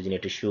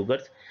deoxygenated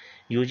sugars,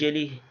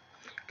 usually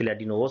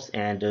cladinose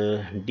and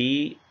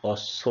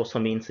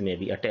D-ososamines, may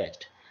be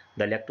attached.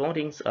 The lactone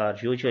rings are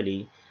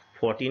usually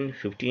 14,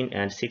 15,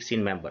 and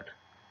 16 membered.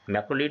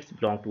 Macrolides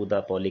belong to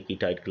the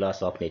polyketide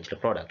class of natural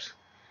products.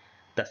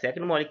 The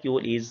second molecule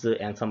is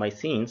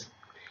anthomycins.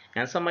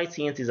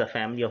 Anthomycins is a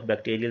family of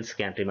bacterial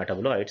secondary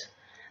metaboloids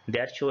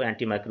that show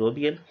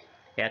antimicrobial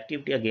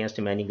activity against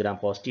many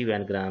gram-positive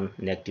and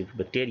gram-negative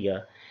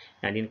bacteria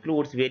and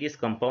includes various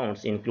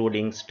compounds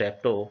including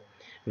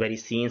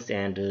streptovaricins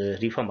and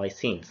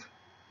rifamycins.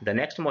 The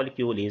next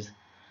molecule is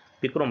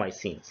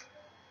picromycins.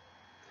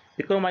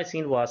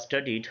 Picromycin was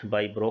studied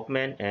by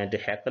Brockman and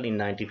Haeckel in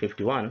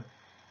 1951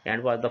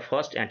 and was the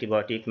first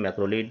antibiotic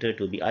macrolide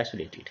to be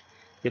isolated.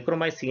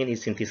 Picromycin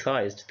is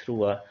synthesized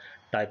through a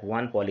type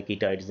 1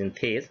 polyketide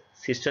synthase.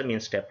 Sister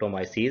means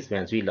Streptomyces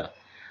venezuela,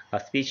 a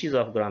species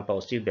of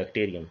gram-positive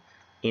bacterium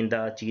in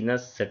the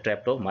genus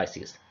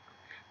Streptomyces.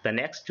 The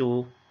next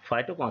two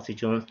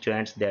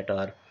phytoconstituents, that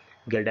are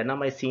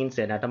galvanomycins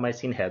and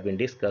natamycin, have been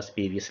discussed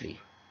previously.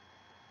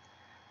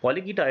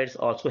 Polyketides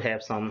also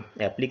have some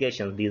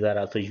applications. These are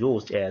also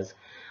used as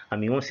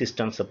immune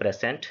system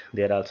suppressant.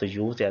 They are also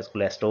used as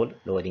cholesterol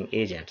lowering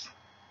agents.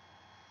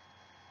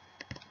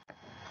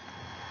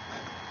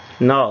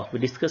 Now we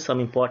discuss some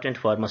important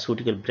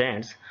pharmaceutical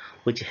brands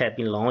which have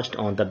been launched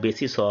on the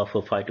basis of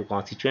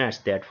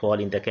phytoconstituents that fall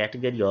in the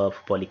category of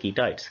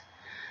polyketides.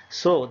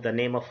 So the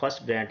name of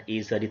first brand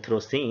is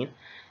erythrocin.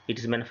 It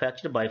is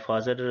manufactured by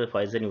Pfizer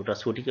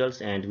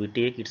Nutraceuticals and we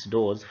take its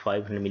dose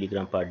 500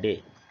 mg per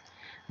day.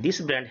 This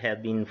blend has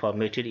been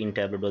formatted in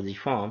tablet dosage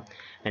form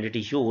and it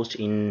is used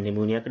in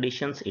pneumonia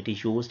conditions. It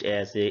is used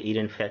as ear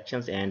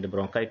infections and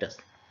bronchitis.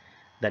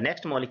 The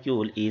next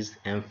molecule is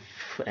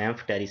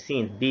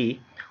amphotericin B,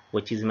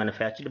 which is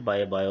manufactured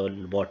by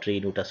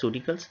BioLaboratory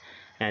Nutraceuticals,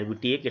 and we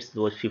take its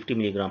dose 50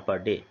 mg per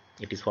day.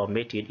 It is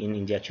formatted in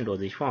injection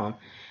dosage form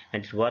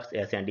and it works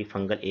as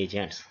antifungal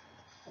agents.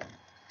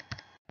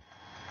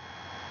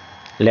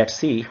 Let's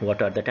see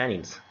what are the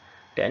tannins.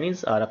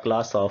 Tannins are a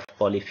class of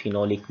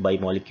polyphenolic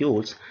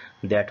bimolecules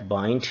that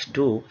bind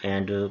to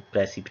and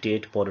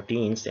precipitate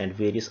proteins and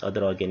various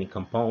other organic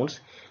compounds,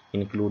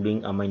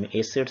 including amino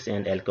acids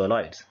and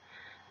alkaloids.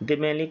 They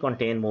mainly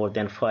contain more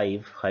than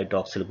 5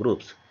 hydroxyl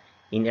groups.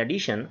 In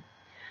addition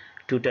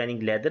to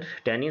tanning leather,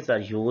 tannins are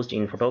used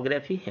in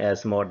photography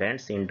as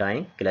mordants in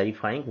dyeing,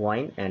 clarifying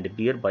wine and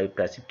beer by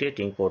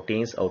precipitating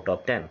proteins out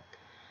of them.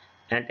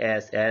 And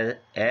as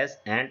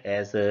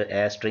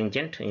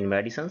astringent in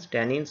medicines,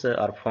 tannins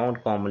are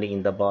found commonly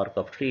in the bark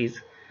of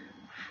trees,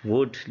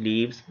 wood,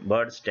 leaves,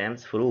 bird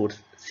stems, fruits,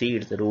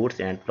 seeds, roots,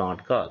 and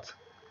plant galls.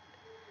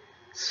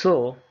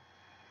 So,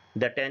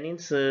 the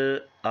tannins,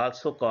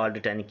 also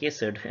called tannic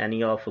acid,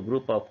 any of a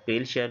group of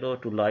pale yellow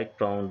to light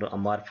brown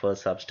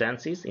amorphous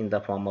substances in the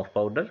form of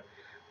powder,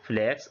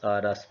 flakes, or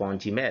a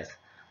spongy mass,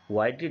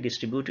 widely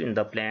distributed in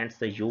the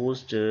plants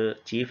used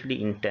chiefly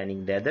in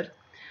tanning leather,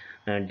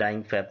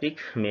 dyeing fabric,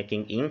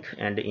 making ink,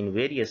 and in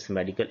various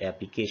medical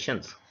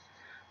applications.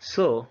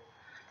 So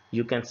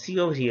you can see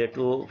over here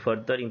two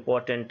further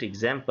important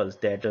examples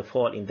that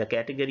fall in the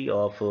category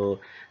of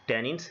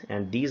tannins,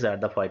 and these are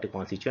the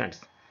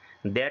phytoconstituents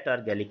that are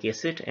gallic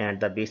acid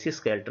and the basic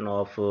skeleton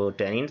of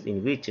tannins,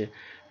 in which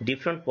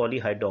different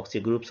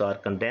polyhydroxy groups are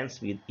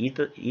condensed with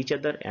each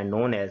other and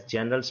known as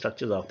general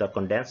structures of the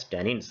condensed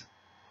tannins.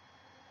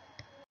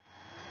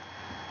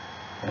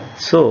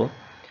 So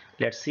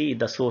let's see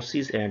the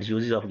sources and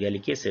uses of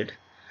gallic acid.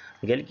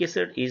 Gallic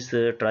acid is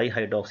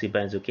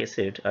trihydroxybenzoic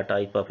acid, a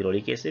type of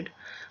uric acid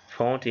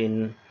found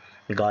in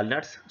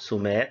gallnuts,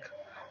 sumac,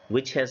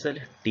 witch hazel,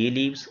 tea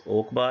leaves,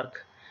 oak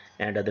bark,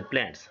 and other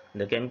plants.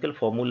 The chemical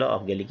formula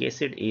of gallic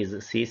acid is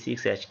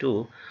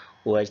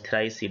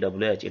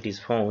C6H2OH3CWH. It is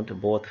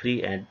found both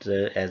free and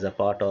as a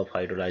part of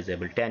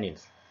hydrolyzable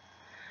tannins.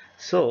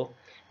 So,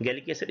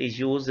 gallic acid is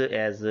used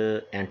as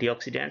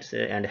antioxidants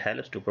and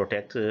helps to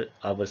protect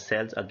our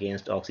cells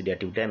against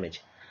oxidative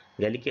damage.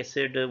 Gallic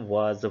acid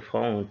was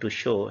found to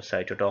show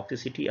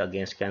cytotoxicity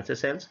against cancer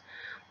cells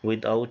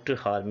without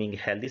harming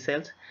healthy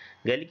cells.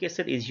 Gallic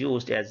acid is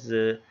used as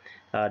a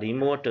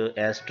remote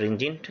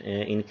astringent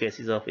in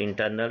cases of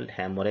internal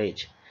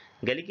hemorrhage.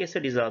 Gallic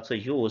acid is also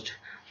used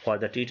for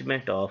the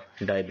treatment of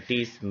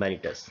diabetes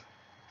mellitus.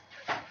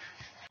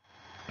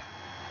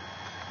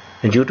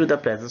 Due to the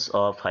presence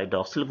of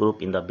hydroxyl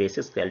group in the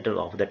basic skeleton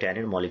of the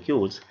tannin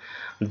molecules,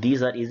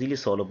 these are easily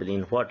soluble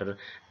in water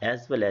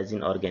as well as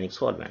in organic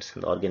solvents.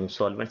 The organic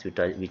solvents which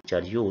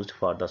are used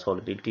for the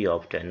solubility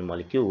of tannin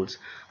molecules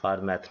are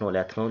methanol,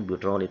 ethanol,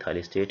 butanol, ethyl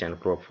acetate, and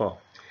chloroform.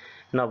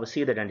 Now we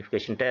see the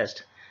identification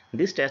test.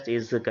 This test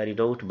is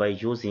carried out by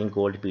using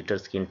gold beater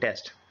skin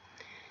test.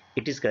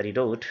 It is carried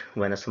out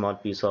when a small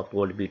piece of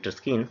gold beater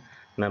skin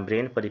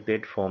membrane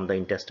prepared from the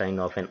intestine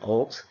of an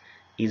ox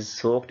is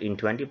soaked in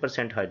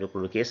 20%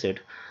 hydrochloric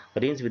acid,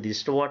 rinsed with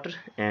distilled water,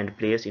 and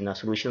placed in a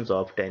solution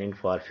of tannin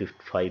for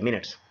 5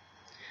 minutes.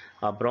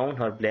 A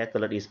brown or black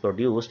color is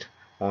produced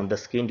on the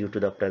skin due to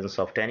the presence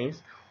of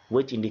tannins,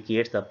 which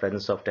indicates the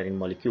presence of tannin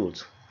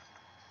molecules.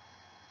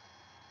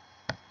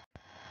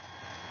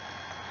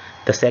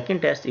 The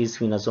second test is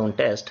phenazone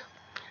test.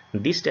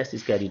 This test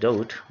is carried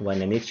out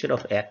when a mixture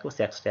of aqueous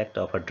extract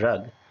of a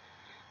drug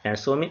and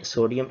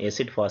sodium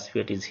acid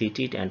phosphate is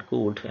heated and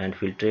cooled and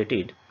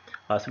filtrated.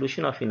 A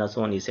solution of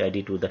phenazone is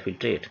added to the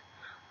filtrate.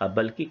 A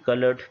bulky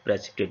colored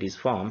precipitate is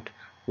formed,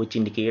 which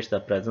indicates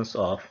the presence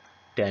of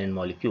tannin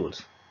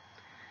molecules.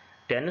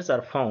 Tannins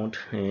are found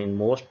in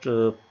most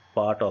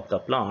part of the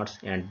plants,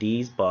 and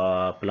these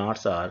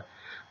plants are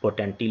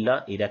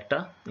Potentilla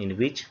erecta, in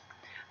which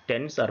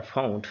tannins are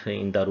found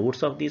in the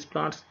roots of these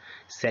plants.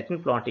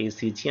 Second plant is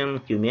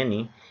Syzygium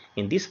cumeni.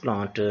 In this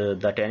plant,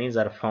 the tannins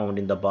are found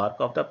in the bark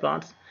of the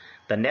plants.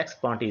 The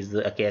next plant is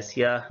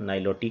Acacia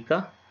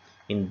nilotica.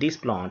 In this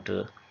plant,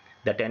 the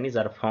tannins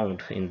are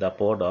found in the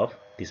pod of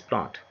this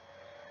plant.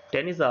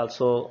 Tannins are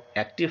also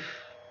active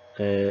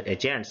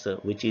agents,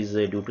 which is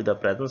due to the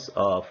presence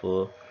of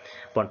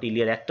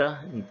Pontilla erecta.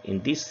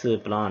 In this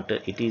plant,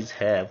 it is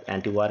have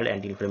antiviral,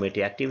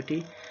 anti-inflammatory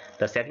activity.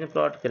 The second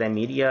plant,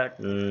 Chlamydia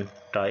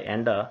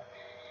trianda.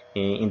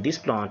 In this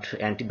plant,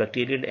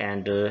 antibacterial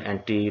and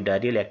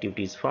antidiarrheal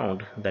activity is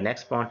found. The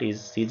next plant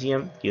is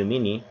Syzygium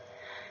cumeni.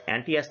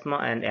 Anti-asthma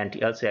and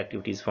anti-ulcer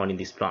activity is found in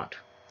this plant.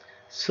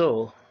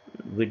 So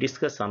we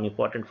discuss some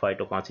important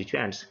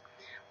phytoconstituents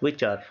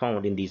which are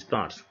found in these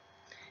plants,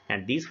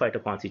 and these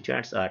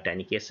phytoconstituents are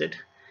tannic acid,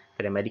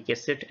 chromic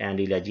acid, and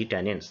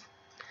tannins.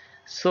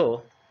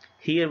 So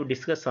here we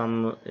discuss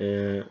some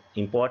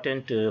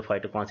important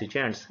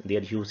phytoconstituents,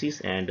 their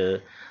uses,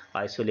 and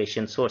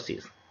isolation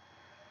sources.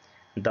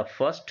 The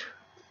first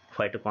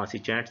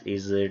phytoconstituents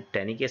is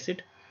tannic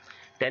acid.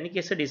 Tannic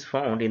acid is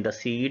found in the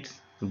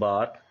seeds,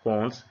 bark,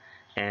 cones,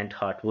 and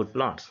hardwood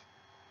plants.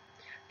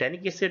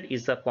 Tannic acid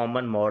is a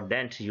common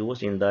mordant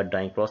used in the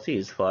dyeing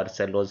process for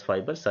cellulose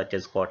fibers such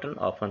as cotton,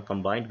 often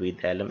combined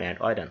with alum and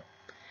iron.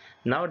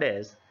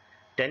 Nowadays,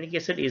 tannic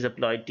acid is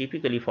applied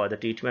typically for the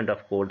treatment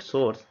of cold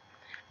sores,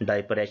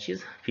 diaper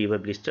rashes, fever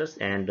blisters,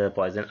 and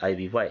poison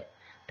ivy.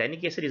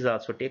 Tannic acid is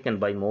also taken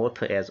by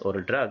mouth as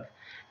oral drug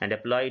and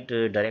applied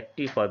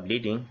directly for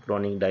bleeding,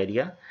 chronic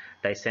diarrhea,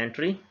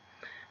 dysentery,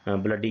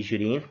 bloody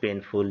urine,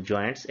 painful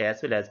joints,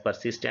 as well as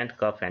persistent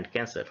cough and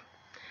cancer.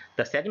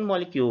 The second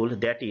molecule,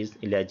 that is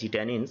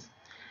tannins.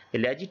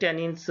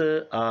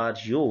 Tannins are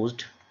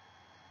used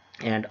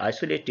and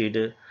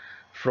isolated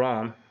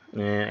from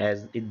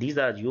as these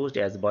are used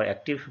as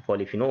bioactive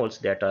polyphenols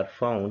that are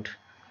found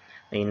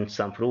in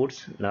some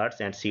fruits, nuts,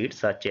 and seeds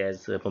such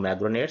as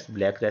pomegranates,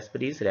 black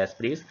raspberries,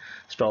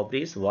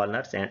 strawberries,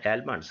 walnuts, and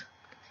almonds.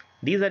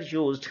 These are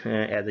used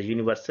as a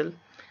universal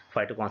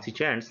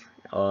phytoconstituents.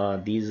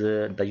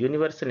 The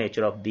universal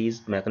nature of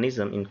these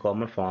mechanisms in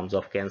common forms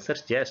of cancer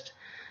suggests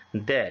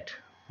that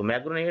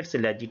pomegranates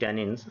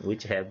tannins,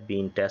 which have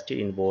been tested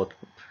in both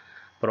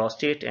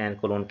prostate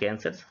and colon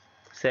cancer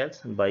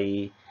cells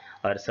by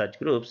our research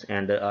groups,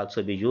 and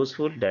also be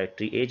useful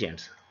dietary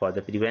agents for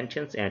the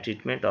prevention and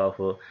treatment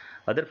of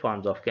other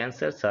forms of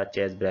cancer such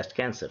as breast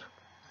cancer.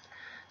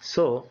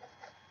 So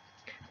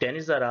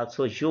tannins are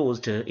also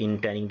used in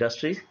tanning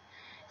industry,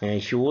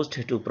 used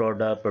to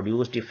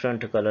produce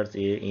different colors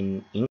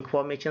in ink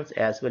formations,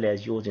 as well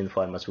as used in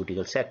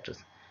pharmaceutical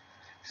sectors.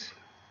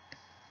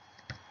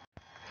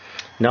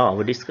 Now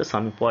we discuss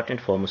some important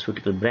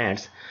pharmaceutical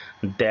brands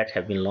that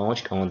have been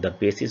launched on the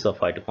basis of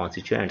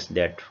phytoconstituents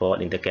that fall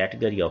in the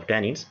category of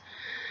tannins.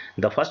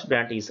 The first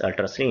brand is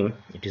Ultraslim.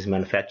 It is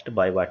manufactured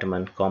by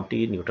Vitamin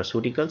Company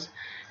Nutraceuticals,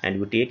 and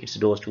we take its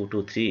dose 2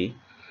 to 3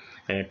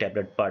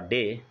 tablets per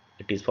day.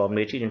 It is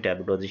formulated in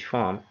tablet dosage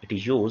form. It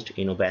is used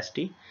in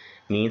obesity,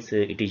 means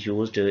it is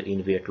used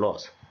in weight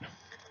loss.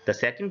 The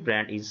second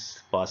brand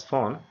is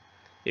Pasphone.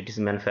 It is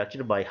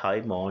manufactured by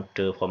High Mount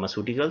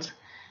Pharmaceuticals,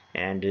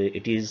 and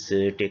it is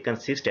taken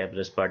 6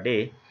 tablets per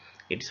day.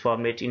 It is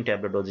formulated in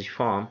tablet dosage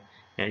form,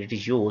 and it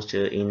is used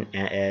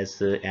as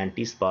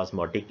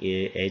antispasmodic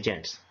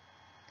agents.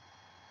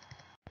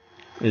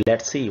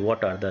 Let's see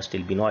what are the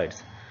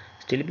stilbenoids.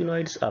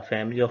 Stilbenoids are a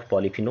family of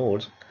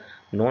polyphenols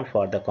known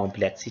for the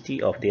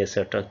complexity of their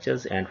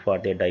structures and for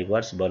their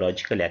diverse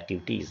biological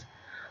activities,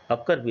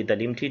 occur with a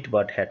limited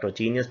but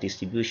heterogeneous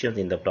distributions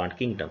in the plant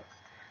kingdom.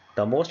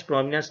 The most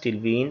prominent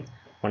stilbene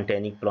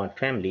containing plant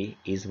family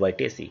is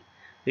Vitaceae.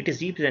 It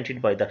is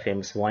represented by the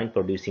famous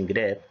wine-producing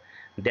grape,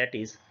 that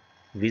is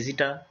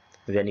Visita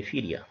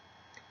vinifera,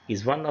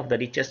 is one of the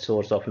richest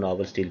sources of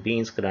novel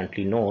stilbenes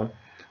currently known,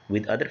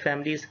 with other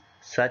families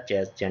such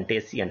as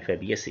Xanthaceae and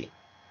Fabaceae.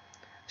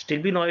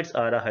 Stilbenoids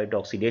are a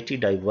hydroxylated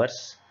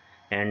diverse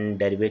and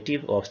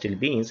derivative of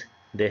stilbenes.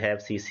 They have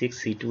C6,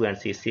 C2, and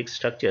C6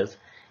 structures.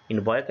 In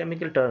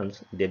biochemical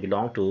terms, they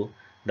belong to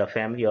the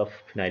family of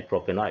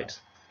phenylpropanoids.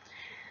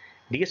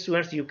 Dear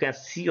students, you can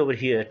see over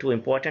here two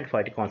important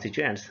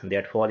phytoconstituents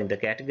that fall in the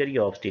category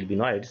of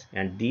stilbenoids,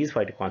 and these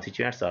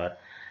phytoconstituents are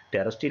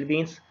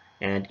pterostilbenes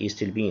and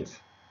stilbenes.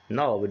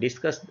 Now we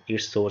discuss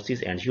its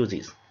sources and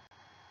uses.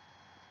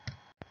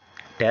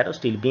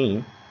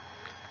 Pterostilbene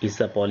is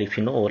a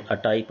polyphenol, a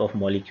type of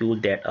molecule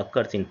that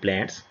occurs in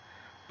plants,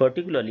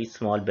 particularly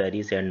small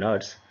berries and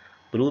nuts.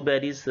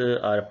 Blueberries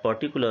are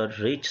particular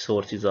rich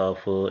sources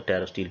of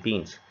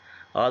pterostilbenes.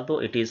 Although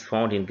it is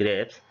found in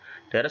grapes,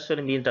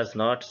 pterostilbene does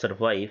not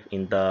survive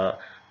in the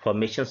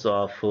formations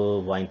of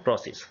wine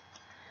process.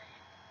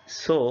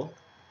 So,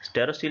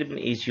 pterostilbene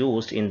is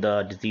used in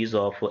the disease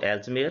of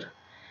Alzheimer's.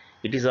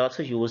 It is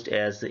also used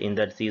as in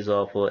the disease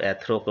of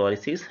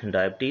atherosclerosis,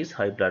 diabetes,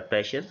 high blood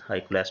pressure,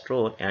 high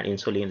cholesterol, and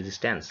insulin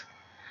resistance.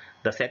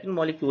 The second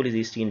molecule is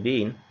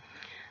stilbene.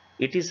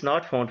 It is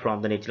not found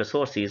from the natural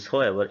sources.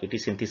 However, it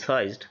is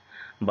synthesized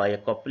by a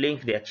coupling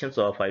reactions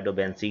of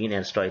iodobenzene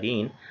and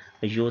styrene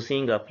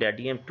using a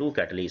palladium-2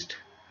 catalyst.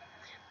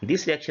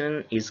 This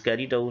reaction is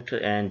carried out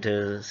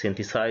and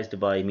synthesized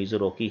by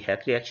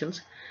Mazuroski-Heck reactions.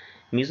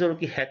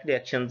 Mazuroski-Heck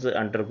reactions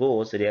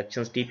undergoes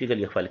reactions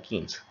typically of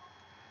alkenes.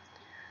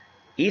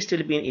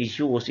 Stilbene is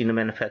used in the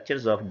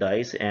manufactures of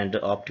dyes and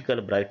optical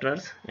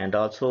brighteners, and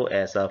also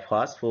as a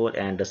phosphor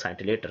and a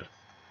scintillator.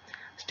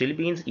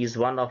 Stilbene is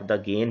one of the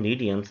gain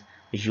mediums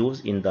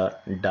used in the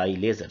dye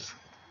lasers.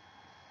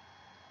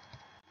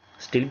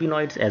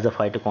 Stilbenoids as a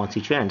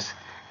phytoconstituents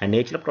and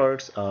natural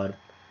products are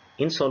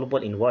insoluble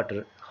in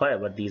water.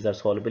 However, these are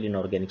soluble in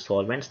organic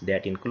solvents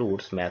that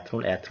includes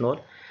methanol, ethanol,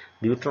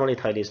 butanol,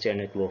 ethyl ester,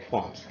 and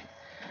chloroforms.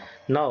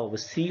 Now we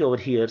see over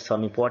here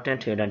some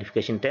important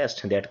identification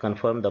tests that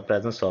confirm the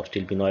presence of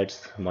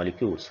stilbenoids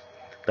molecules.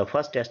 The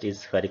first test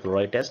is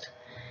ferrichloride test.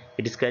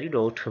 It is carried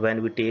out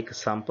when we take a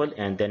sample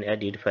and then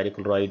added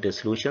ferrichloride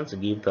solutions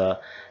give the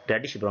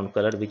reddish brown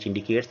color, which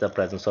indicates the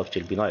presence of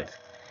stilbenoids.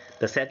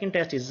 The second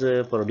test is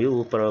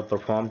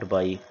performed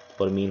by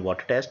Permine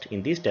water test.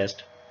 In this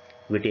test,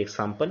 we take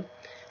sample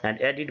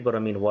and added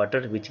bromine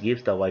water, which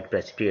gives the white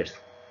precipitates,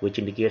 which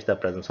indicates the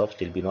presence of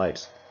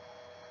stilbenoids.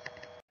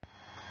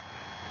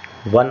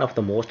 One of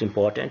the most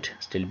important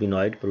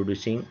stilbenoid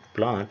producing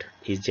plant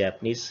is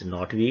Japanese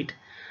knotweed,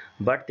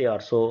 but they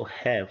also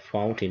have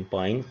found in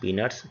pine,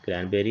 peanuts,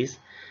 cranberries,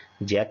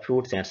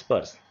 jackfruits and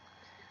spurs.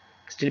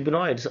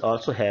 Stilbenoids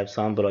also have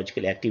some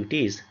biological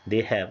activities.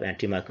 They have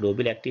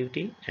antimicrobial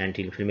activity,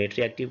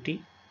 anti-inflammatory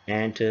activity,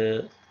 and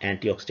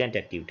antioxidant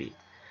activity.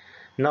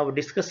 Now we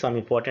discuss some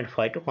important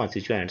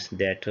phytoconstituents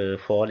that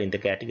fall in the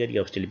category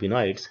of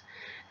stilbenoids,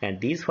 and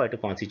these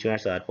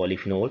phytoconstituents are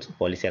polyphenols,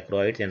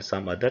 polysaccharides, and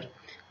some other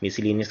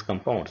miscellaneous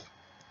compounds.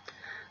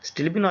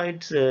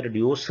 Stilbenoids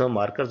reduce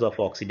markers of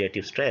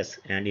oxidative stress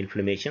and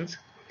inflammations,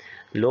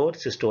 lower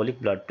systolic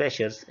blood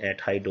pressures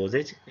at high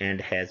dosage, and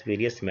has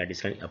various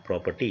medicinal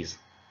properties.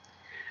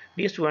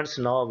 Dear students,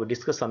 now we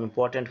discuss some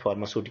important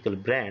pharmaceutical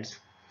brands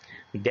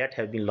that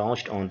have been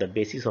launched on the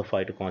basis of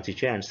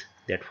phytoconstituents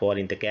that fall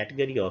in the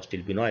category of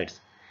stilbenoids.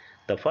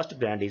 The first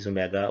brand is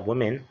Omega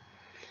Women.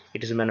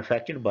 It is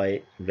manufactured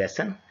by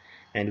Wesson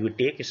and we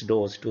take its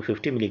dose to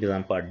 50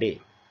 mg per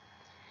day.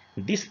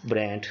 This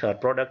brand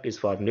product is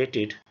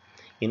formulated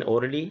in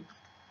orally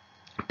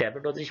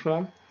tablet dosage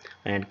form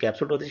and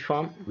capsule dosage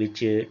form,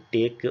 which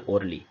take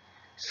orally.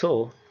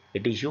 So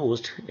it is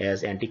used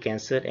as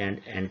anti-cancer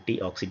and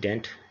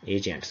antioxidant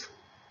agents.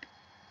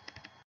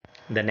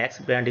 The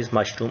next brand is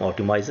Mushroom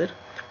Optimizer,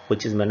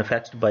 which is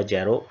manufactured by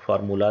Jarrow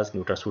Formulas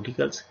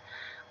Nutraceuticals.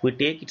 We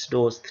take its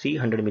dose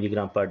 300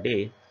 mg per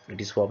day.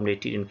 It is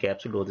formulated in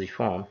capsule dosage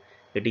form.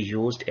 It is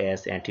used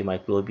as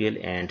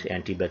antimicrobial and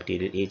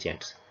antibacterial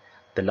agents.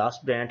 The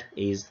last brand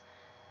is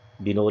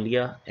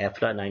Binolia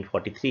Afla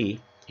 943.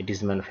 It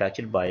is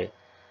manufactured by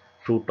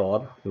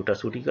Fruitorb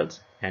Nutraceuticals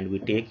and we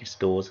take its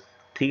dose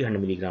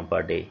 300 mg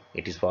per day.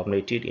 It is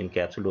formulated in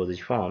capsule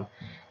dosage form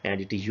and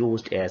it is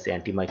used as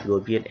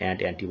antimicrobial and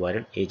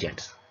antiviral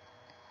agents.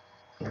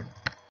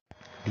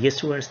 Dear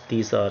students,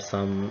 these are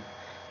some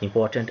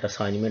important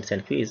assignments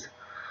and quiz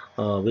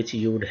which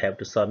you would have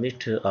to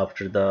submit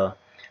after the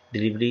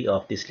delivery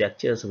of these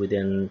lectures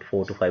within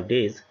 4 to 5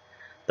 days.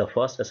 The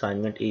first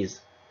assignment is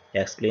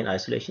explain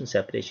isolation,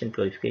 separation,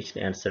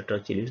 purification and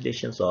structural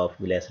elucidations of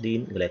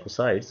glycerine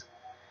glycosides.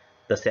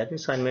 The second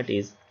assignment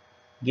is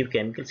give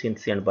chemical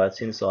synthesis and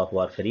biosynthesis of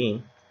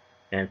warfarin.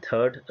 And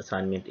third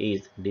assignment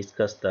is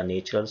discuss the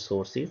natural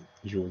sources,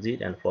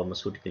 uses and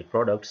pharmaceutical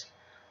products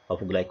of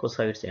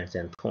glycosides and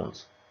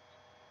xanthones.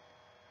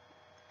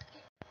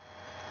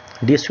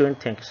 Dear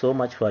student, thank you so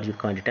much for your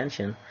kind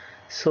attention.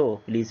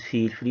 So please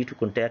feel free to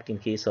contact in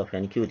case of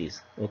any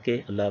queries.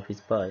 Okay, Allah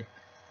Hafiz, bye.